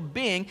spiritual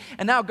being,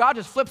 and now God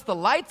just flips the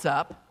lights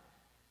up,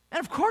 and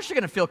of course you're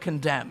going to feel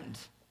condemned.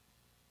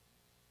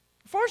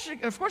 Of course you're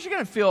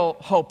going to feel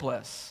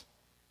hopeless.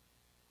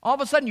 All of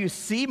a sudden you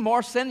see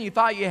more sin than you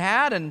thought you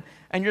had, and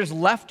you're just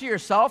left to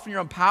yourself and your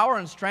own power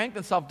and strength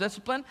and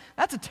self-discipline.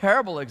 That's a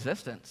terrible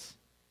existence.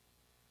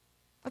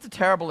 That's a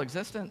terrible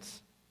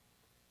existence.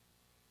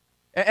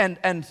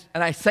 And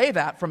I say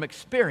that from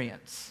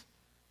experience.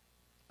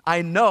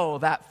 I know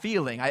that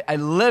feeling. I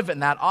live in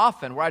that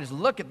often, where I just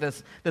look at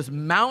this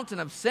mountain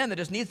of sin that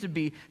just needs to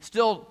be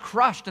still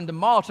crushed and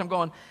demolished. I'm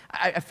going,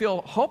 I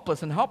feel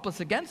hopeless and helpless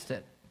against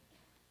it.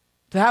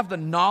 To have the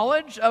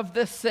knowledge of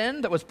this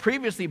sin that was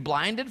previously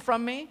blinded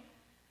from me,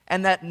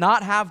 and that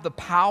not have the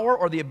power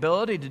or the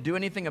ability to do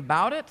anything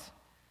about it?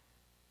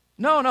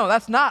 No,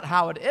 that's not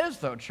how it is,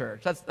 though,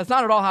 church. That's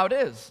not at all how it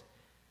is.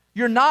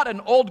 You're not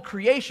an old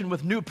creation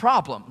with new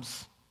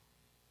problems.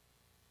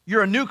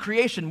 You're a new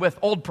creation with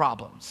old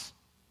problems.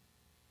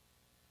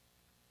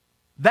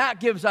 That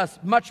gives us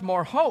much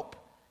more hope.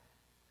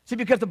 See,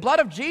 because the blood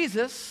of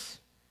Jesus,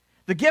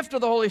 the gift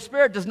of the Holy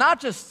Spirit, does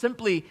not just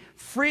simply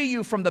free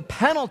you from the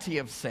penalty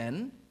of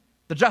sin,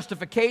 the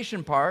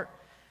justification part,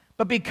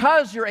 but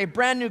because you're a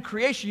brand new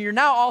creation, you're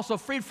now also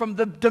freed from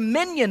the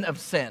dominion of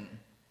sin,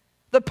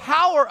 the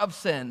power of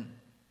sin.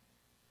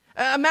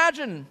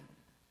 Imagine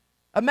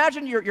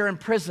you're in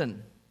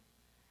prison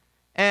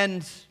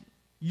and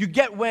you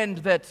get wind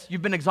that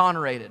you've been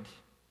exonerated.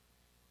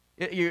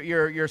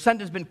 Your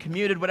sentence has been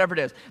commuted, whatever it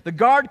is. The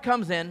guard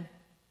comes in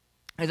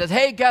and says,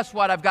 hey, guess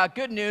what? I've got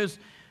good news.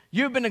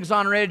 You've been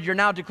exonerated. You're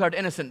now declared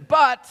innocent,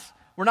 but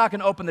we're not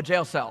going to open the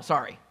jail cell.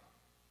 Sorry.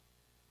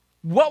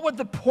 What would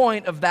the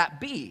point of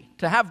that be?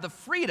 To have the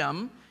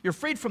freedom, you're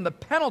freed from the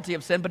penalty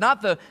of sin, but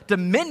not the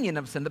dominion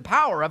of sin, the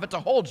power of it to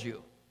hold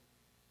you.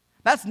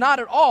 That's not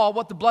at all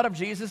what the blood of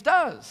Jesus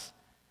does.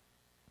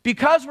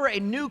 Because we're a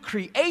new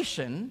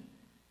creation,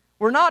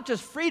 we're not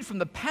just freed from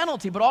the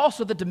penalty, but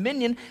also the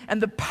dominion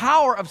and the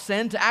power of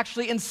sin to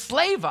actually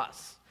enslave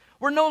us.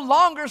 We're no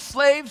longer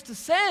slaves to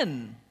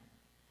sin.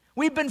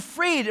 We've been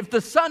freed. If the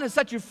Son has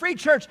set you free,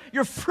 church,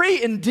 you're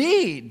free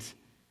indeed.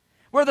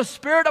 Where the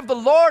Spirit of the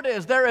Lord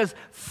is, there is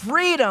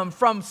freedom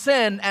from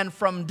sin and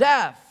from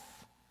death.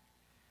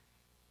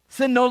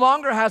 Sin no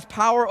longer has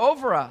power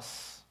over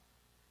us.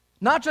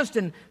 Not just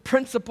in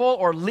principle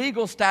or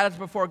legal status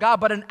before God,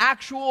 but in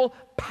actual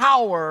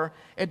power.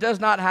 It does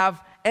not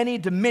have any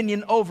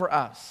dominion over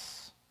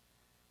us.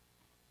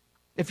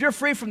 If you're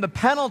free from the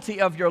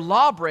penalty of your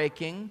law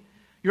breaking,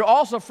 you're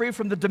also free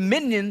from the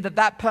dominion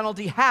that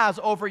penalty has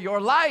over your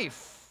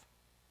life.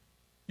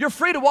 You're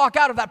free to walk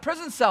out of that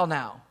prison cell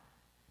now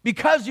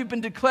because you've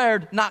been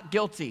declared not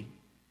guilty,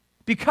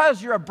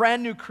 because you're a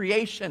brand new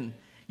creation.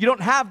 You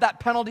don't have that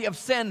penalty of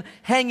sin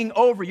hanging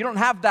over. You don't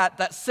have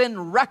that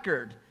sin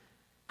record.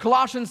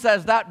 Colossians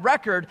says that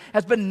record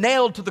has been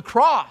nailed to the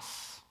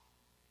cross.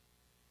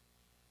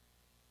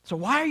 So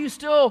why are you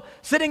still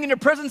sitting in your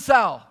prison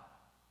cell?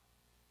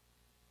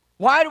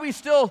 Why do we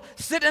still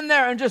sit in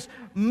there and just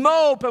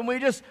mope and we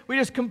just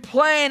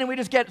complain and we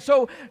just get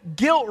so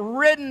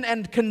guilt-ridden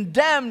and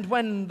condemned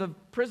when the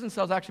prison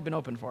cell's actually been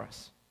opened for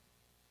us?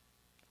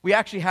 We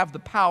actually have the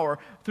power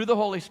through the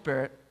Holy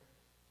Spirit,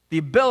 the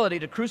ability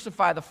to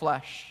crucify the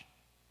flesh.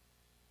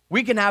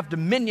 We can have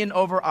dominion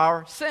over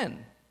our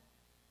sin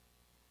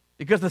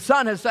because the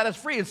Son has set us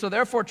free. And so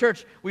therefore,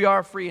 church, we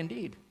are free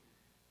indeed.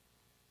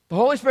 The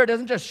Holy Spirit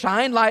doesn't just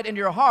shine light into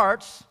your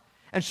hearts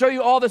and show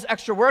you all this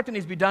extra work that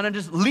needs to be done and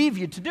just leave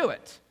you to do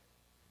it.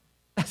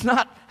 That's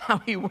not how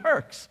He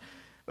works.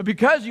 But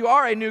because you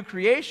are a new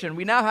creation,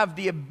 we now have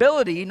the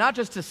ability not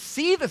just to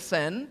see the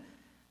sin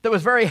that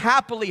was very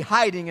happily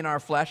hiding in our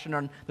flesh and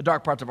in the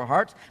dark parts of our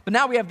hearts, but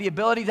now we have the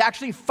ability to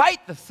actually fight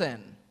the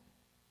sin.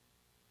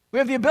 We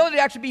have the ability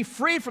to actually be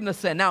free from the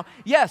sin. Now,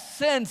 yes,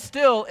 sin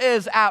still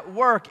is at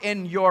work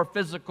in your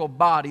physical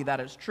body. That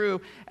is true.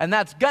 And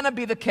that's going to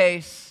be the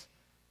case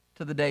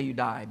to the day you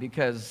die,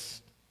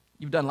 because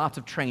you've done lots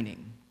of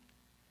training.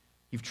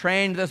 You've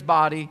trained this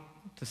body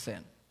to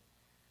sin.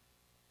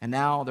 And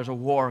now there's a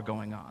war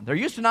going on. There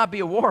used to not be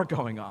a war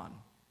going on.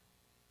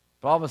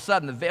 But all of a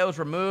sudden, the veil's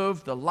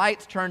removed, the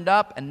light's turned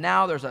up, and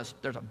now there's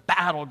a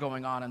battle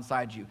going on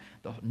inside you.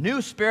 The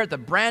new spirit, the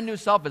brand new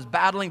self, is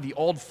battling the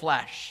old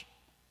flesh.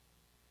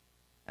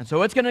 And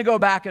so it's going to go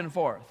back and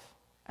forth.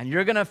 And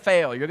you're going to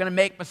fail. You're going to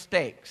make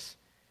mistakes.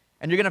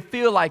 And you're going to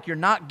feel like you're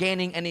not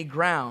gaining any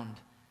ground.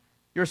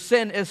 Your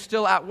sin is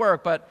still at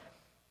work, but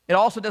it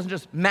also doesn't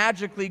just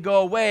magically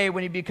go away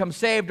when you become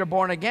saved or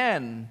born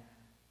again.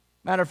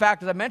 Matter of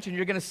fact, as I mentioned,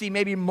 you're going to see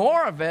maybe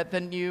more of it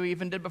than you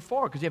even did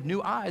before because you have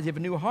new eyes, you have a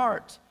new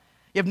heart,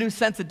 you have new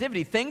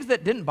sensitivity. Things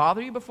that didn't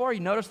bother you before, you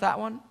notice that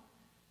one?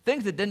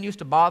 Things that didn't used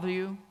to bother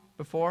you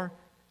before,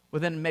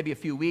 within maybe a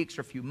few weeks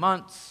or a few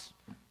months,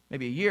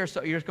 maybe a year or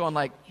so, you're just going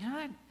like,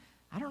 I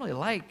don't really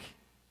like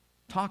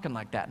talking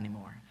like that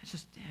anymore. It's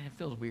just, it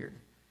feels weird.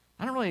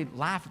 I don't really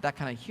laugh at that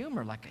kind of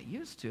humor like I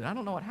used to. I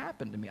don't know what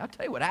happened to me. I'll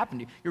tell you what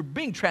happened to you. You're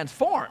being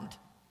transformed.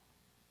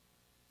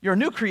 You're a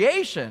new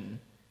creation.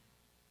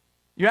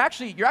 You're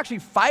actually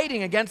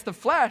fighting against the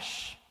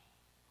flesh.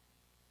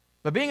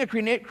 But being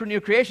a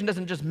new creation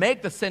doesn't just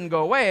make the sin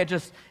go away. It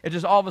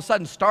just all of a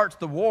sudden starts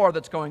the war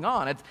that's going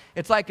on.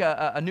 It's like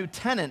a new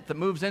tenant that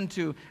moves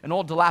into an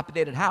old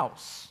dilapidated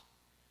house.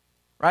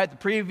 Right? The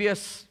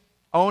previous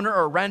owner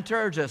or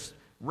renter just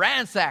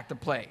ransacked the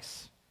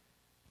place.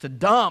 It's a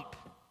dump.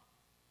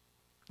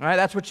 All right,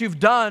 that's what you've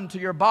done to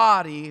your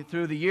body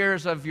through the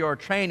years of your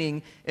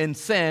training in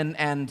sin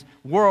and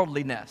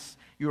worldliness.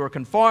 You were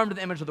conformed to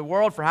the image of the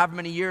world for however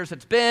many years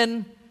it's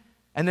been,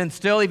 and then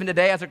still, even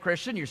today as a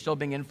Christian, you're still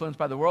being influenced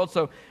by the world.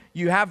 So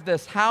you have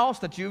this house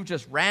that you've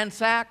just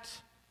ransacked.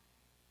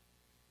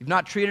 You've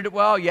not treated it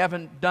well. You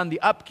haven't done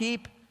the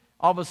upkeep.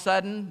 All of a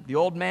sudden, the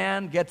old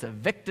man gets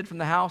evicted from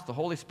the house. The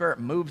Holy Spirit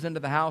moves into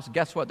the house.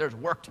 Guess what? There's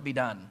work to be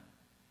done.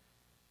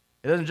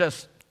 It doesn't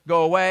just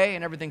go away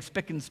and everything's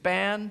spick and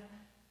span.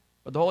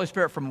 But the Holy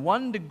Spirit, from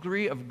one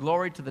degree of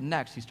glory to the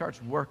next, he starts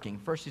working.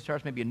 First, he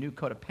starts maybe a new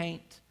coat of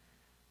paint,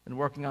 then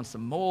working on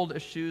some mold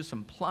issues,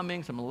 some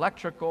plumbing, some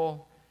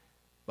electrical.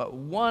 But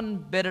one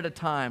bit at a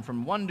time,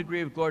 from one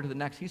degree of glory to the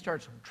next, he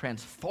starts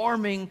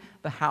transforming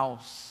the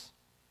house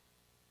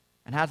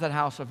and has that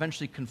house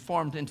eventually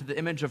conformed into the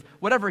image of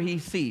whatever he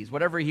sees,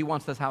 whatever he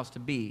wants this house to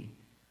be.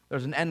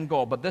 There's an end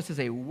goal, but this is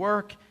a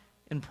work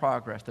in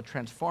progress, the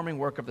transforming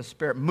work of the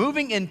Spirit,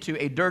 moving into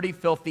a dirty,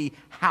 filthy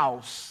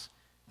house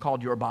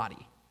called your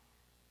body.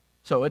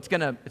 So it's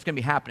gonna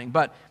be happening.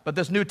 But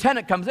this new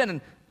tenant comes in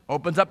and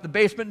opens up the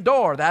basement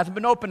door that hasn't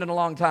been opened in a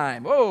long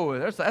time. Whoa,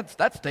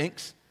 that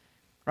stinks.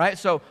 Right?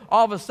 So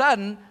all of a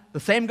sudden, the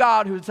same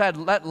God who said,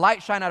 let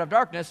light shine out of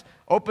darkness,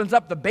 opens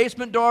up the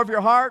basement door of your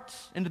heart,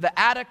 into the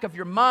attic of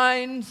your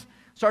mind,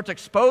 starts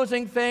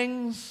exposing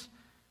things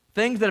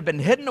that have been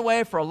hidden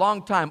away for a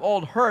long time,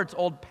 old hurts,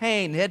 old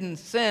pain, hidden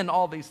sin,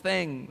 all these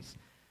things.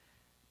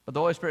 But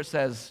the Holy Spirit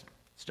says,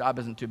 this job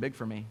isn't too big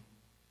for me.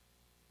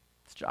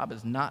 This job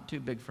is not too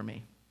big for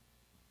me.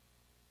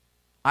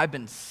 I've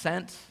been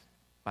sent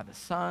by the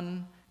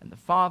Son and the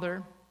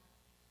Father,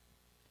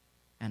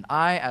 and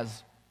I,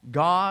 as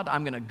God,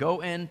 I'm going to go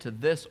into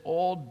this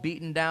old,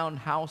 beaten-down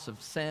house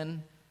of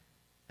sin,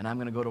 and I'm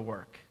going to go to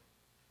work,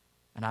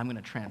 and I'm going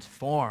to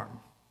transform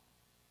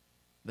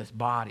this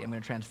body. I'm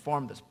going to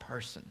transform this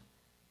person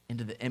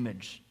into the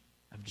image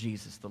of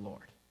Jesus the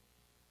Lord.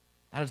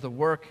 That is the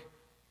work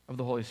of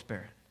the Holy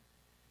Spirit.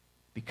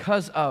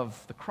 Because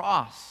of the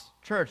cross,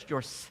 church,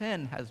 your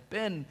sin has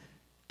been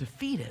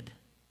defeated.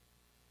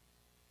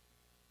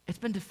 It's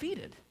been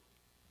defeated.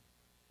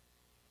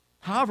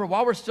 However,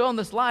 while we're still in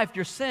this life,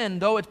 your sin,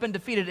 though it's been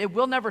defeated, it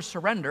will never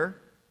surrender.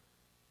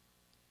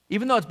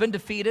 Even though it's been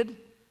defeated,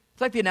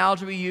 it's like the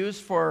analogy we use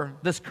for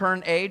this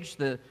current age,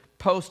 the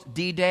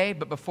post-D-Day,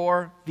 but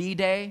before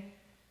V-Day.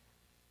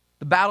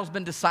 The battle's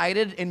been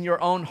decided in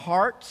your own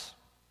heart.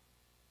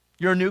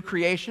 You're a new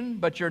creation,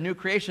 but you're a new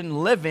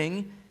creation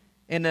living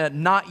in a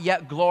not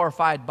yet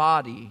glorified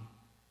body.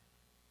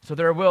 So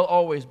there will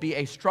always be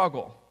a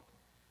struggle.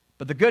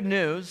 But the good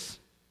news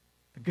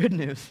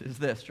is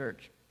this,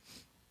 church.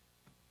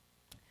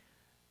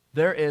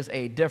 There is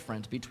a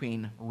difference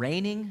between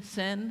reigning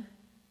sin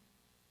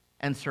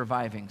and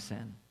surviving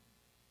sin.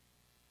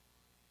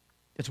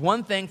 It's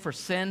one thing for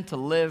sin to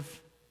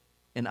live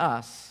in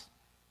us.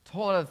 It's a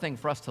whole other thing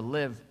for us to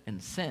live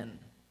in sin.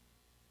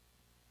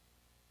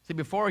 See,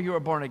 before you were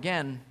born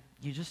again,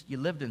 you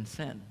lived in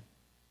sin.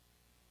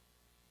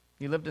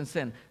 You lived in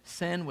sin.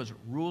 Sin was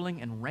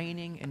ruling and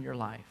reigning in your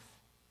life.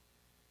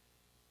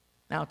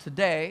 Now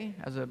today,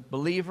 as a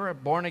believer,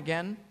 born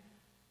again,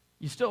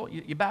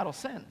 you battle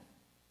sin.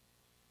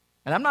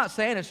 And I'm not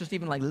saying it's just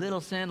even like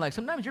little sin. Like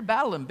sometimes you're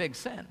battling big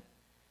sin.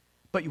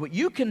 But what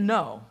you can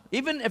know,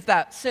 even if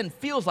that sin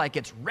feels like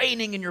it's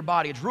reigning in your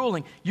body, it's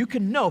ruling, you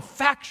can know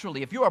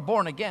factually, if you are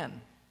born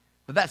again,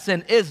 that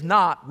sin is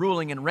not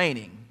ruling and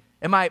reigning.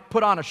 It might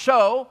put on a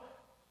show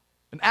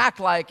and act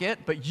like it,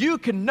 but you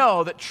can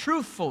know that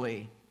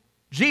truthfully,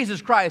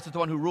 Jesus Christ is the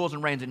one who rules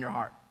and reigns in your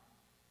heart.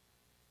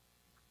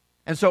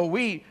 And so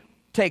we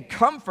take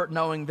comfort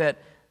knowing that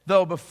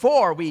though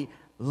before we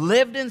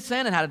lived in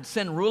sin and had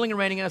sin ruling and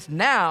reigning in us,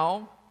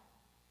 now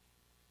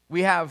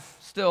we have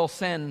still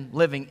sin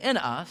living in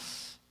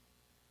us,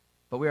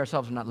 but we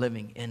ourselves are not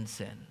living in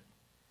sin.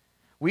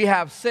 We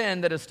have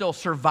sin that is still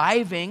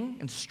surviving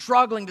and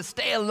struggling to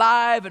stay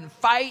alive and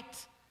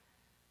fight,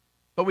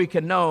 but we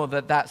can know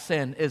that that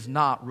sin is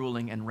not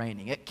ruling and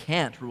reigning. It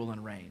can't rule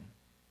and reign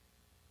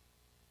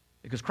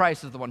because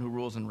Christ is the one who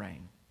rules and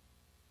reigns.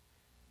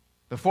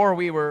 Before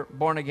we were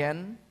born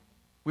again,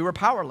 we were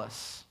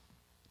powerless,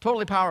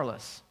 totally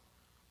powerless.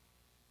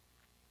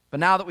 But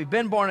now that we've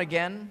been born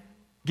again,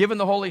 given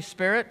the Holy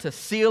Spirit to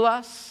seal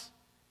us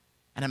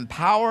and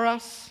empower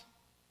us,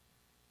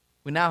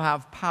 we now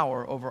have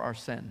power over our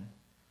sin.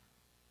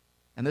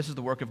 And this is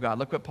the work of God.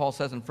 Look what Paul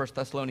says in 1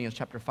 Thessalonians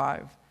chapter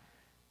 5,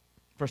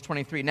 verse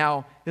 23.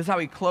 Now, this is how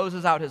he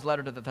closes out his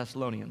letter to the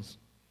Thessalonians.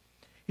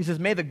 He says,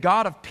 may the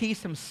God of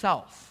peace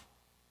himself,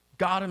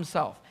 God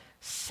himself,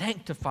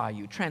 sanctify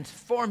you,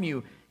 transform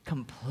you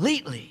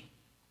completely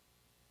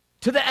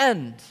to the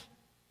end.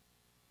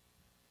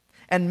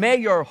 And may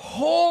your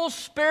whole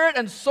spirit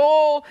and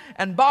soul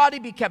and body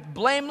be kept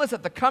blameless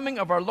at the coming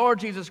of our Lord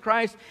Jesus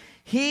Christ.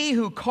 He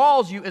who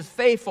calls you is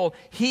faithful.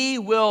 He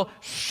will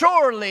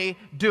surely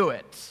do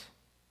it.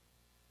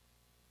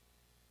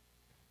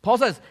 Paul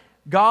says,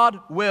 God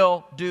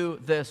will do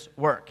this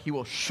work. He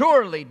will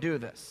surely do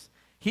this.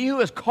 He who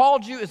has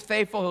called you is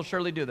faithful. He'll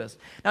surely do this.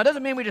 Now, it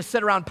doesn't mean we just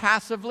sit around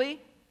passively.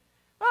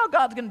 Well,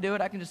 God's going to do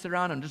it. I can just sit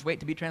around and just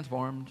wait to be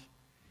transformed.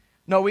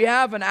 No, we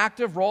have an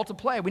active role to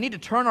play. We need to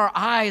turn our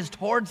eyes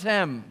towards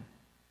him.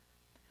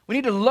 We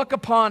need to look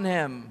upon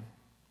him.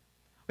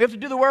 We have to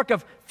do the work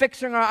of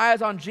fixing our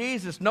eyes on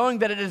Jesus, knowing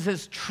that it is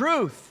his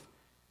truth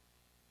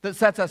that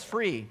sets us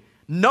free.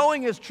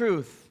 Knowing his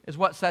truth is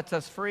what sets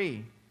us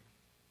free.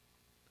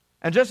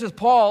 And just as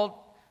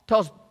Paul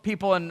tells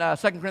people in 2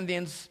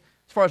 Corinthians,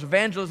 as far as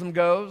evangelism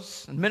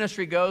goes and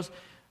ministry goes,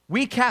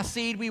 we cast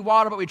seed, we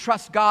water, but we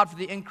trust God for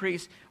the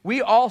increase.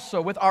 We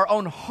also, with our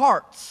own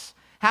hearts,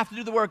 have to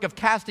do the work of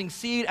casting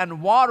seed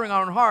and watering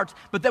our own hearts,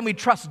 but then we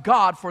trust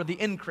God for the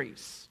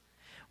increase.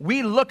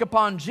 We look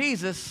upon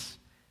Jesus,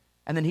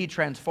 and then he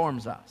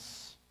transforms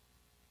us.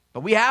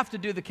 But we have to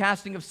do the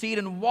casting of seed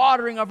and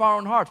watering of our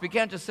own hearts. We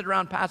can't just sit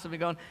around passively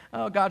going,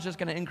 oh, God's just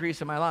going to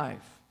increase in my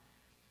life.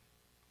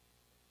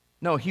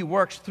 No, he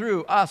works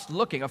through us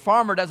looking. A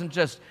farmer doesn't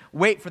just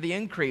wait for the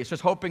increase,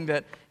 just hoping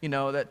that,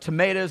 that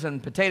tomatoes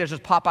and potatoes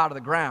just pop out of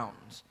the ground.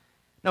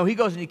 No, he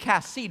goes and he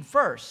casts seed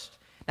first.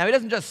 Now, he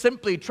doesn't just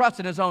simply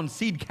trust in his own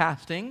seed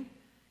casting.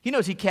 He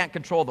knows he can't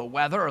control the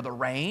weather or the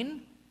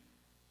rain.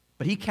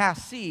 But he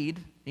casts seed,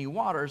 and he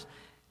waters,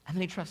 and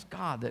then he trusts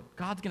God, that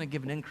God's going to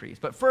give an increase.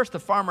 But first, the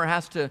farmer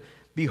has to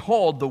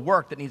behold the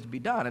work that needs to be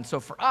done. And so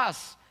for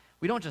us,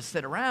 we don't just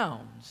sit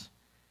around.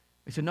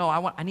 We say, no,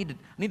 I need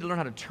to learn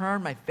how to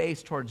turn my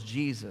face towards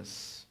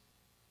Jesus.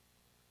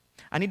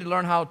 I need to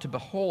learn how to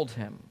behold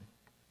him.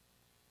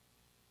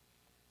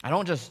 I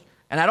don't just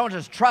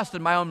trust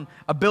in my own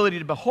ability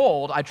to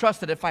behold. I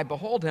trust that if I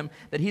behold him,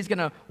 that he's going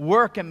to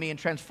work in me and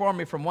transform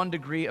me from one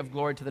degree of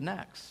glory to the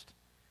next.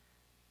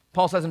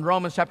 Paul says in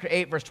Romans chapter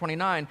 8, verse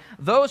 29,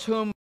 those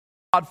whom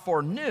God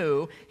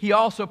foreknew, he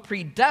also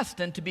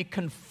predestined to be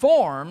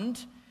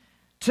conformed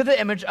to the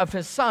image of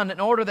his Son, in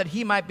order that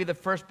he might be the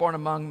firstborn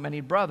among many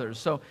brothers.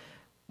 So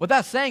what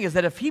that's saying is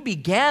that if he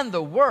began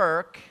the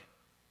work,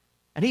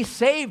 and he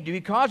saved you,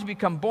 he caused you to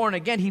become born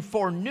again, he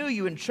foreknew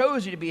you and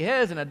chose you to be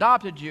his and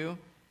adopted you,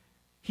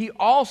 he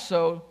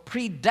also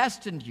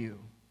predestined you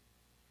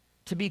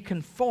to be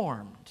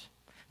conformed,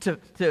 to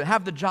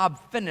have the job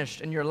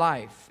finished in your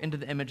life into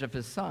the image of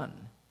his Son.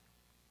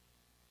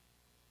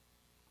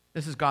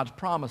 This is God's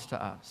promise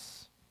to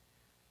us.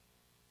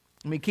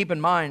 And we keep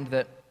in mind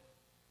that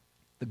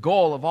the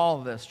goal of all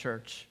of this,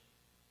 church,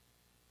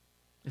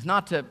 is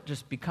not to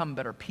just become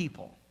better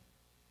people.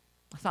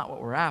 That's not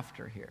what we're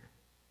after here.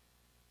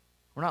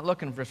 We're not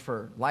looking just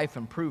for life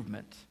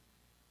improvement.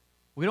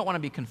 We don't want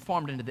to be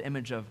conformed into the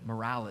image of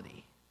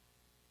morality.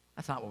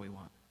 That's not what we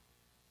want.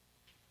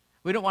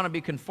 We don't want to be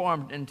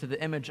conformed into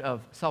the image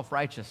of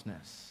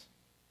self-righteousness,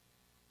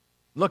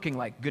 looking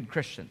like good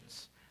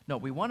Christians. No,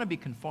 we want to be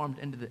conformed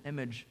into the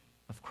image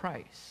of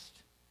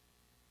Christ.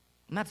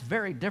 And that's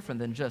very different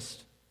than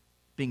just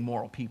being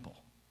moral people,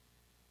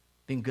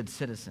 being good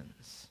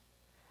citizens.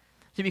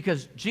 See,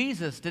 because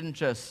Jesus didn't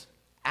just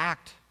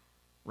act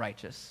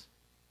righteous.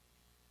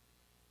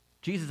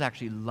 Jesus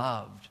actually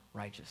loved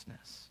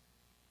righteousness.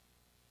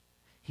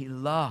 He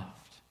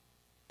loved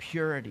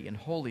purity and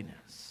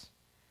holiness.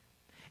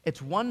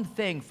 It's one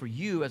thing for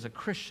you as a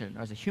Christian,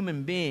 as a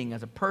human being,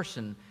 as a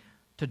person,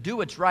 to do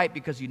what's right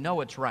because you know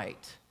it's right,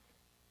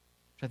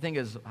 which I think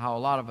is how a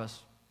lot of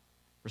us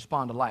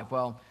respond to life.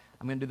 Well,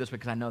 I'm going to do this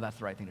because I know that's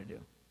the right thing to do.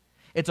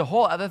 It's a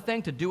whole other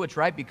thing to do what's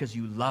right because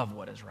you love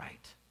what is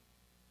right.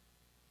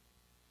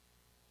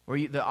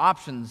 Where the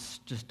options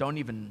just don't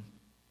even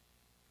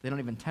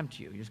tempt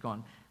you. You're just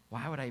going,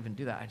 why would I even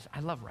do that? I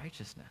love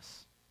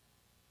righteousness.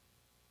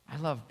 I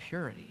love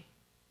purity.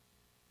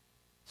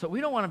 So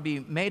we don't want to be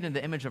made in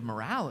the image of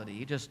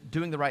morality, just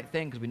doing the right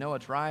thing because we know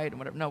it's right and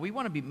whatever. No, we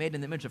want to be made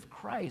in the image of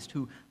Christ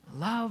who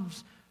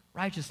loves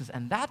righteousness.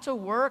 And that's a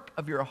work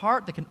of your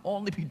heart that can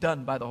only be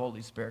done by the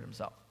Holy Spirit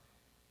himself.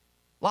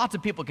 Lots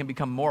of people can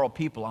become moral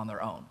people on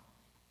their own,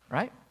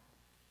 right?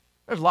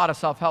 There's a lot of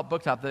self-help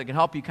books out there that can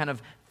help you kind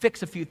of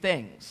fix a few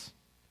things.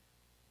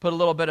 Put a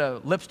little bit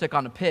of lipstick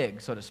on a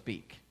pig, so to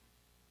speak.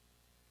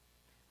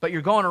 But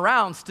you're going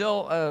around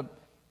still a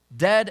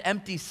dead,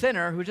 empty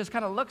sinner who just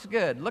kind of looks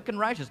good, looking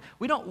righteous.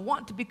 We don't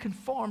want to be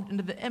conformed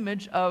into the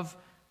image of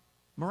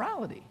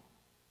morality.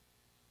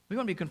 We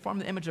want to be conformed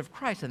to the image of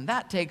Christ, and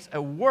that takes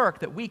a work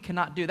that we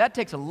cannot do. That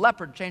takes a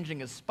leopard changing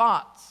his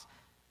spots.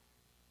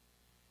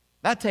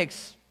 That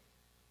takes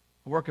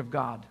the work of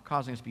God,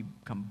 causing us to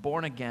become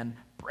born again,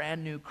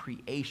 brand new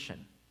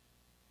creation,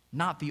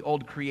 not the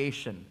old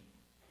creation,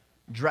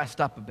 dressed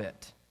up a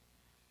bit.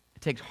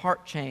 It takes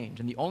heart change,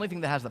 and the only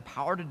thing that has the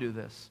power to do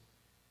this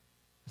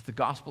is the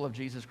gospel of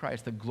Jesus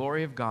Christ, the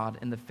glory of God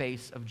in the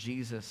face of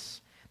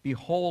Jesus,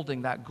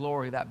 beholding that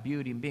glory, that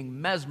beauty, and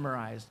being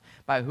mesmerized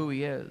by who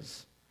he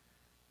is.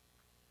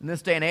 In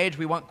this day and age,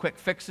 we want quick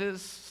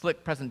fixes,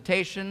 slick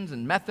presentations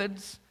and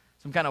methods,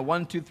 some kind of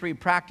 1, 2, 3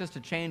 practice to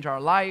change our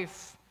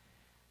life.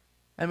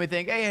 And we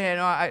think, hey,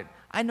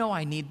 I know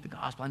I need the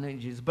gospel, I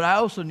need Jesus, but I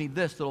also need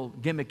this little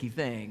gimmicky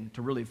thing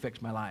to really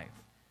fix my life.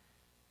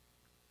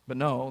 But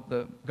no,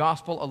 the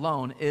gospel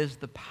alone is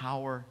the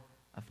power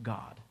of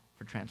God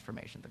for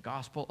transformation. The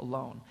gospel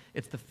alone.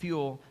 It's the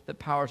fuel that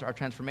powers our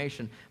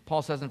transformation.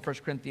 Paul says in 1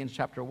 Corinthians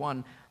chapter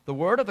 1, the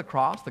word of the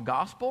cross, the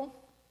gospel,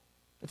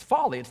 it's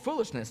folly, it's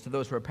foolishness to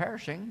those who are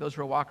perishing, those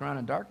who are walking around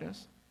in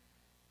darkness.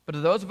 But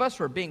to those of us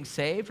who are being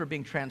saved, who are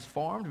being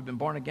transformed, who've been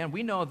born again,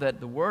 we know that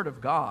the word of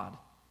God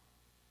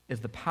is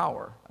the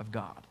power of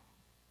God.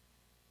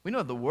 We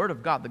know the word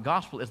of God, the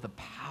gospel, is the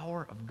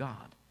power of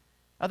God.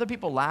 Other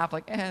people laugh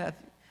like,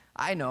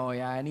 I know,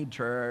 yeah, I need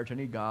church, I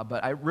need God,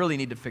 but I really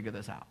need to figure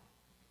this out.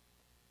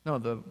 No,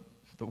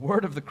 the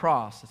word of the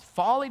cross is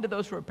folly to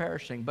those who are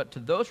perishing, but to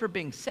those who are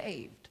being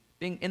saved,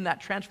 being in that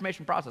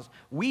transformation process,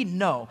 we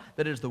know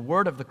that it is the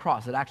word of the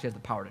cross that actually has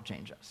the power to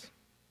change us.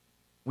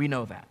 We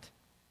know that.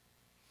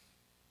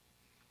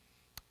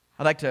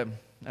 I'd like to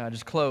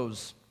just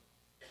close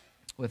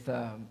with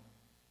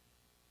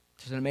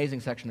just an amazing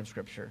section of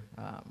Scripture.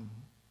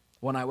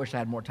 One I wish I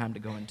had more time to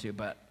go into,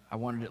 but I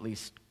wanted to at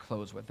least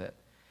close with it.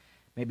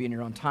 Maybe in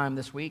your own time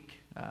this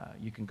week,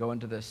 you can go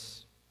into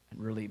this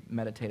and really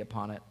meditate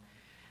upon it.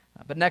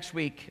 But next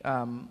week,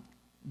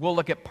 we'll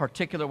look at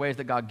particular ways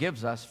that God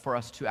gives us for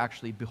us to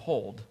actually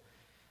behold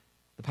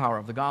the power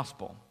of the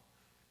gospel,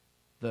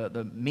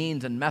 the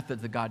means and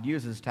methods that God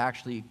uses to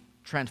actually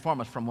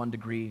transform us from one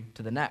degree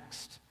to the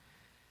next.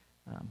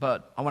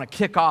 But I want to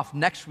kick off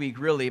next week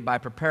really by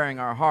preparing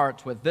our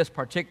hearts with this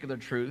particular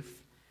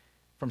truth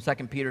from 2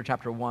 Peter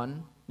chapter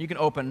 1. You can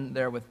open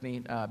there with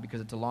me because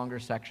it's a longer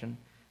section,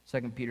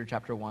 2 Peter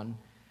chapter 1.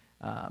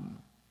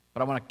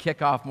 But I want to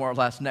kick off more or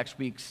less next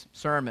week's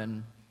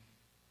sermon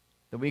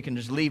that we can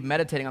just leave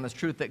meditating on this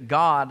truth that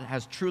God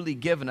has truly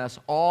given us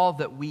all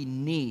that we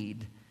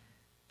need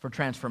for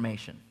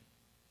transformation.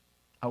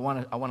 I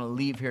want to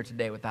leave here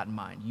today with that in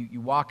mind.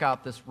 You walk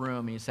out this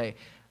room and you say,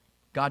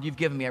 God, you've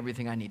given me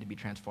everything I need to be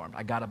transformed.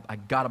 I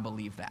gotta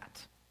believe that.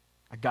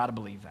 I gotta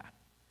believe that.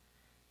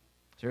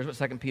 So here's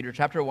what 2 Peter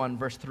chapter 1,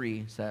 verse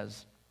 3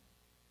 says.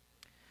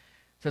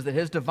 It says that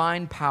his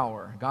divine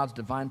power, God's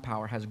divine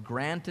power, has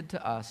granted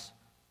to us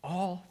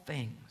all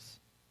things,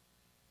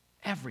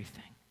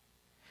 everything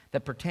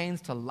that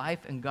pertains to life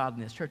and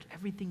godliness. Church,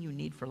 everything you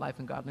need for life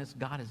and godliness,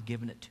 God has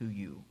given it to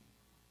you.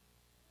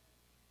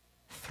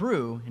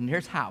 Through, and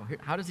here's how.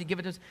 How does he give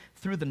it to us?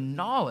 Through the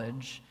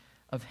knowledge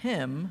of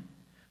him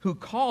who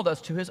called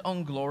us to his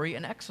own glory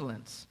and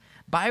excellence,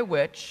 by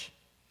which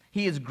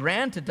he has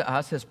granted to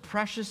us his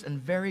precious and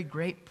very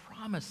great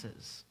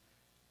promises.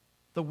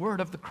 The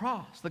word of the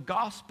cross, the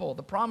gospel,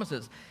 the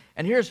promises.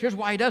 And here's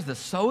why he does this.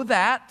 So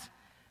that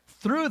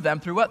through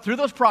them, through what? Through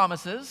those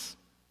promises,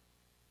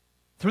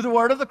 through the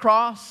word of the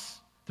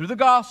cross, through the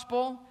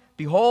gospel,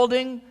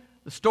 beholding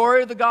the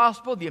story of the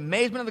gospel, the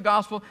amazement of the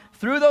gospel,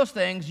 through those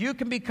things, you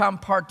can become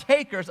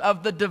partakers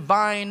of the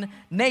divine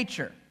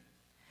nature.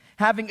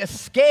 Having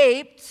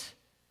escaped,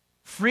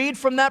 freed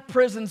from that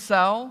prison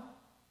cell,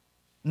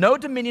 no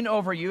dominion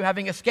over you,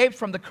 having escaped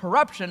from the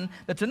corruption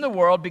that's in the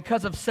world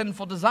because of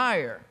sinful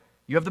desire.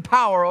 You have the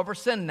power over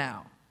sin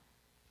now.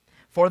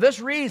 For this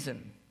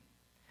reason,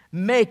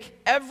 make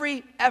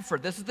every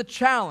effort. This is the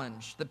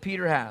challenge that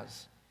Peter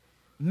has.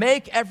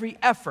 Make every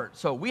effort.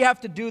 So we have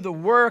to do the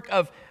work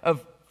of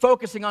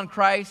focusing on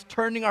Christ,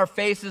 turning our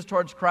faces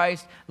towards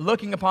Christ,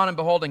 looking upon and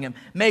beholding him.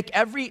 Make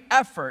every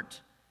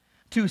effort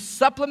to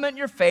supplement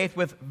your faith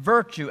with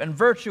virtue, and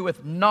virtue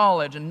with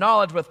knowledge, and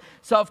knowledge with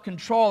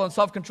self-control, and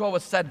self-control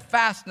with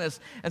steadfastness,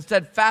 and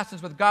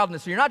steadfastness with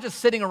godliness. So you're not just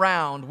sitting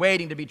around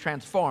waiting to be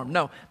transformed.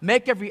 No,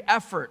 make every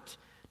effort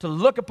to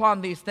look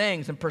upon these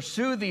things and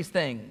pursue these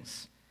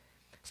things.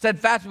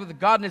 Steadfastness with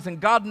godliness, and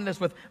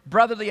godliness with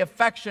brotherly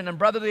affection, and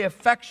brotherly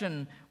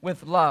affection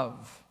with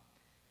love.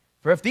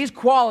 For if these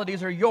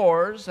qualities are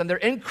yours, and they're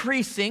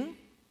increasing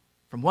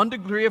from one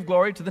degree of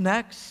glory to the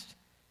next,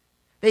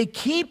 they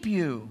keep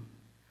you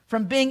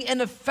from being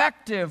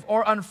ineffective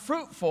or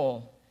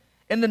unfruitful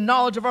in the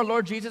knowledge of our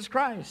Lord Jesus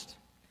Christ.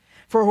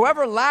 For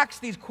whoever lacks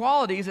these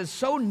qualities is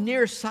so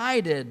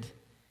nearsighted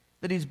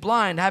that he's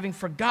blind, having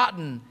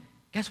forgotten.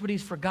 Guess what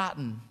he's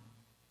forgotten?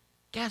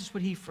 Guess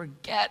what he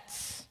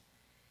forgets?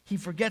 He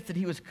forgets that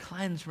he was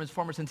cleansed from his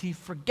former sins. He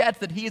forgets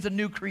that he is a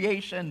new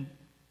creation.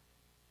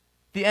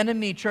 The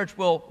enemy, church,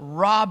 will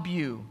rob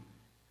you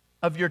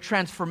of your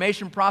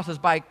transformation process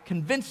by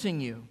convincing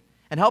you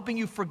and helping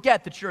you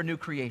forget that you're a new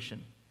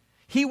creation.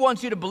 He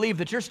wants you to believe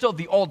that you're still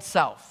the old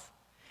self.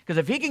 Because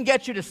if he can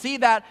get you to see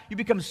that, you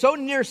become so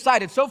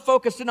nearsighted, so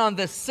focused in on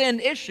this sin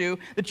issue,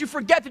 that you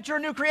forget that you're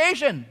a new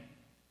creation.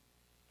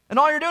 And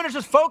all you're doing is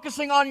just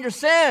focusing on your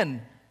sin.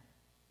 And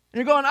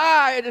you're going,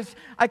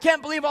 I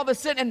can't believe all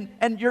this sin,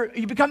 and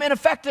you become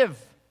ineffective.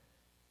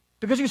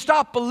 Because you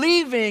stop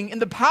believing in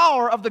the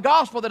power of the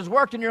gospel that has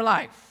worked in your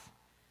life.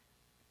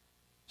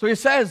 So he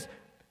says,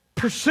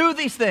 pursue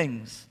these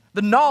things,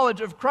 the knowledge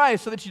of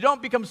Christ, so that you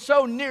don't become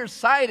so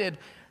nearsighted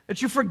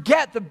that you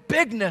forget the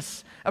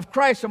bigness of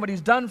Christ and what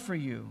he's done for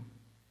you.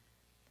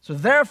 So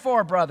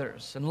therefore,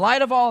 brothers, in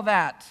light of all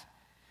that,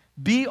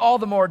 be all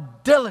the more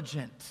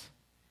diligent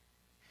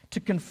to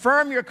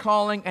confirm your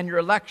calling and your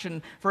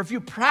election. For if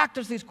you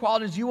practice these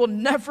qualities, you will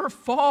never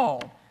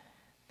fall.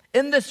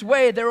 In this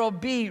way, there will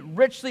be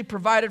richly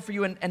provided for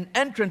you an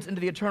entrance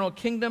into the eternal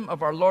kingdom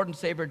of our Lord and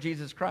Savior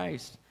Jesus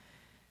Christ.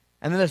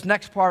 And then this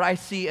next part I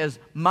see as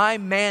my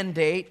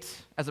mandate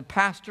as a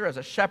pastor, as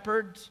a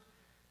shepherd,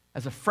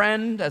 as a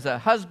friend, as a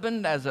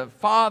husband, as a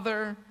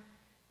father,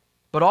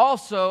 but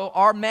also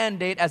our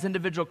mandate as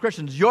individual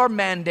Christians. Your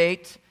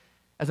mandate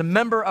as a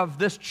member of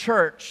this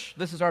church,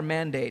 this is our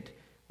mandate.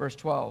 Verse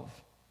 12.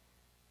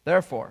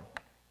 Therefore,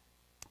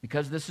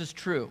 because this is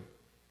true,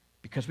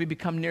 because we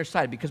become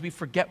nearsighted, because we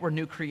forget we're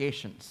new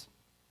creations,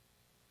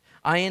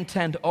 I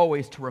intend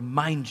always to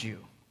remind you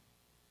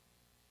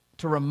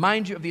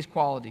of these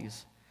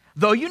qualities.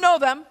 Though you know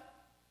them,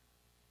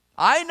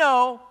 I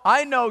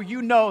know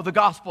you know the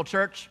gospel,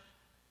 church.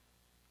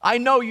 I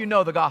know you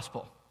know the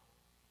gospel.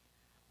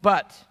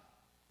 But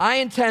I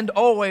intend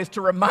always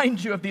to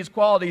remind you of these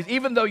qualities,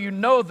 even though you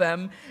know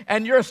them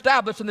and you're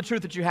established in the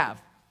truth that you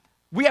have.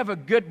 We have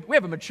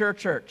a mature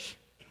church.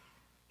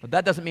 But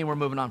that doesn't mean we're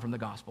moving on from the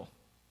gospel,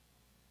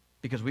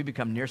 because we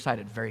become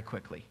nearsighted very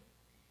quickly.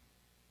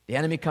 The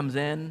enemy comes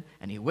in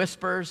and he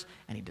whispers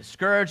and he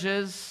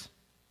discourages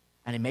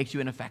and he makes you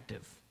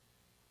ineffective.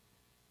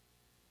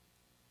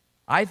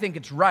 I think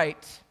it's right,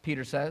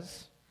 Peter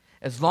says,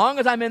 as long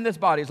as I'm in this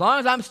body, as long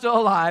as I'm still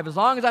alive, as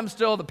long as I'm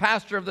still the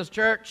pastor of this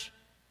church,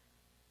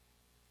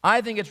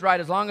 I think it's right,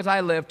 as long as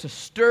I live, to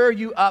stir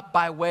you up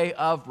by way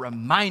of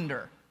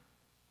reminder.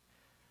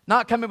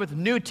 Not coming with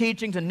new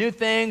teachings and new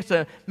things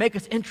to make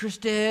us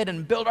interested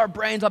and build our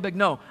brains up big.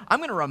 No, I'm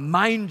going to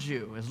remind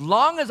you, as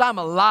long as I'm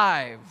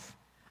alive,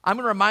 I'm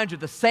going to remind you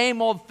the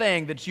same old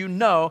thing that you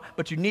know,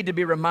 but you need to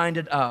be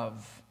reminded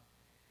of.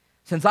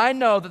 Since I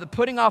know that the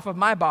putting off of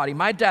my body,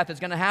 my death, is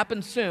going to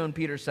happen soon,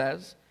 Peter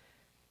says,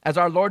 as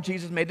our Lord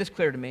Jesus made this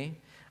clear to me,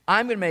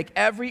 I'm going to make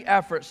every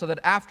effort so that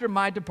after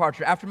my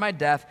departure, after my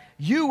death,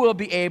 you will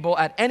be able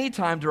at any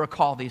time to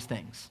recall these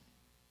things.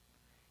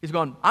 He's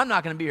going, I'm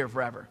not going to be here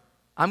forever.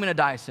 I'm going to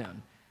die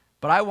soon.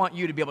 But I want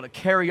you to be able to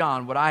carry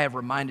on what I have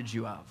reminded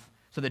you of,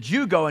 so that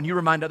you go and you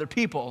remind other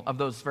people of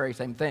those very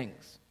same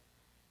things.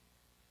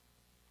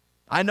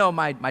 I know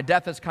my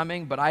death is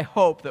coming, but I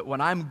hope that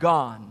when I'm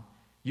gone,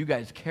 you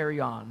guys carry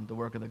on the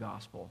work of the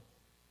gospel.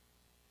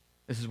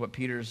 This is what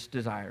Peter's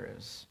desire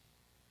is.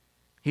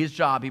 His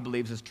job, he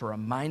believes, is to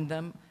remind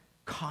them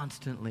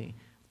constantly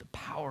of the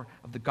power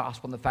of the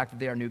gospel and the fact that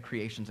they are new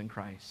creations in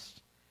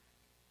Christ.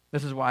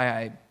 This is why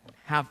I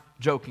half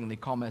jokingly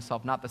call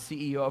myself not the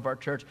CEO of our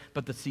church,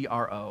 but the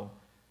CRO,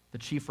 the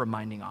Chief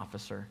Reminding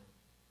Officer.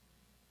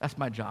 That's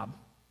my job.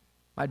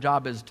 My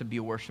job is to be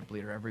a worship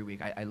leader every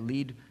week. I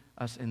lead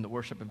us in the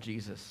worship of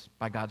Jesus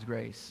by God's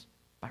grace,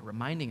 by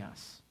reminding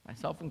us,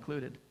 myself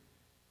included,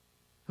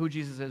 who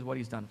Jesus is, what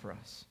he's done for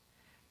us.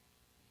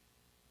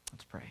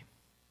 Let's pray.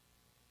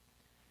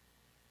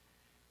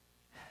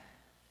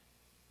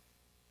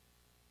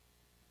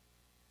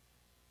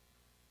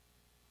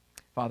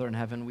 Father in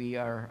heaven, we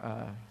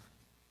are,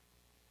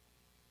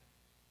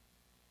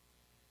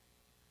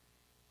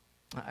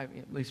 at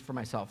least for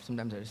myself,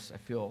 sometimes I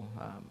feel,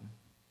 I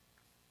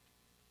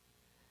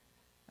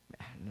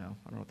don't know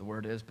what the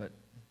word is, but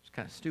it's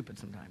kind of stupid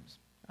sometimes.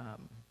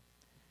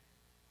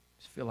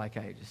 Just feel like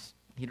I just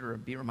need to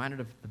be reminded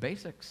of the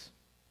basics.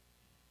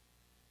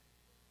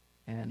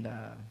 And,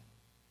 I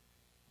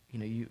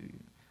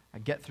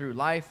get through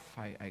life,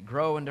 I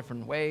grow in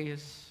different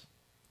ways.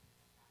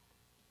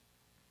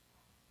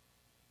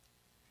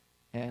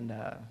 And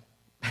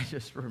I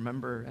just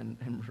remember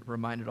and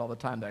reminded all the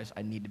time that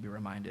I need to be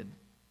reminded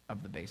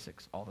of the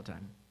basics all the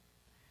time.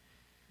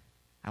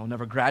 I will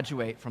never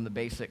graduate from the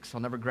basics.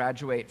 I'll never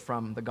graduate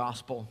from the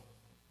gospel.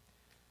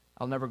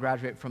 I'll never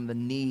graduate from the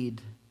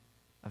need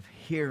of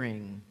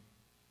hearing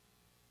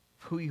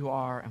who you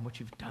are and what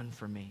you've done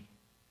for me,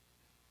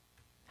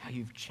 how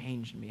you've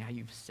changed me, how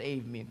you've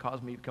saved me and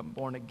caused me to become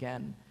born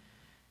again,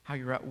 how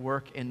you're at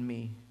work in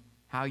me,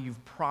 how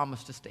you've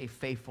promised to stay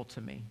faithful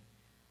to me.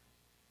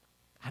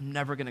 I'm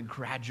never going to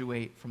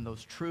graduate from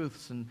those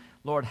truths. And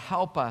Lord,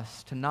 help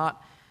us to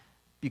not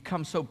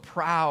become so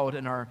proud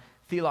in our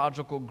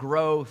theological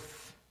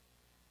growth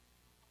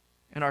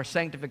and our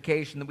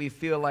sanctification that we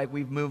feel like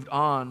we've moved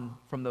on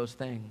from those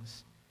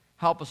things.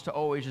 Help us to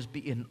always just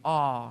be in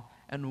awe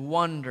and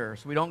wonder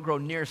so we don't grow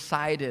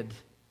nearsighted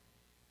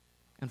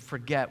and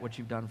forget what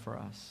you've done for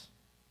us.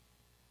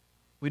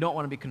 We don't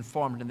want to be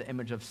conformed in the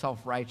image of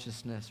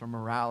self-righteousness or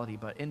morality,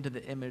 but into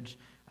the image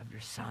of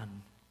your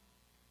Son.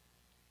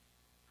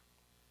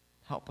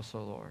 Help us,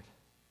 O Lord.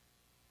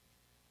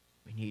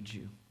 We need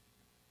you.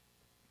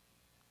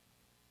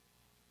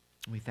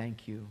 We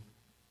thank you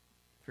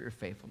for your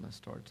faithfulness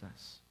towards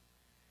us.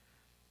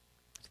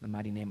 It's in the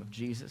mighty name of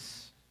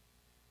Jesus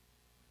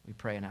we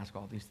pray and ask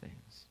all these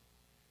things.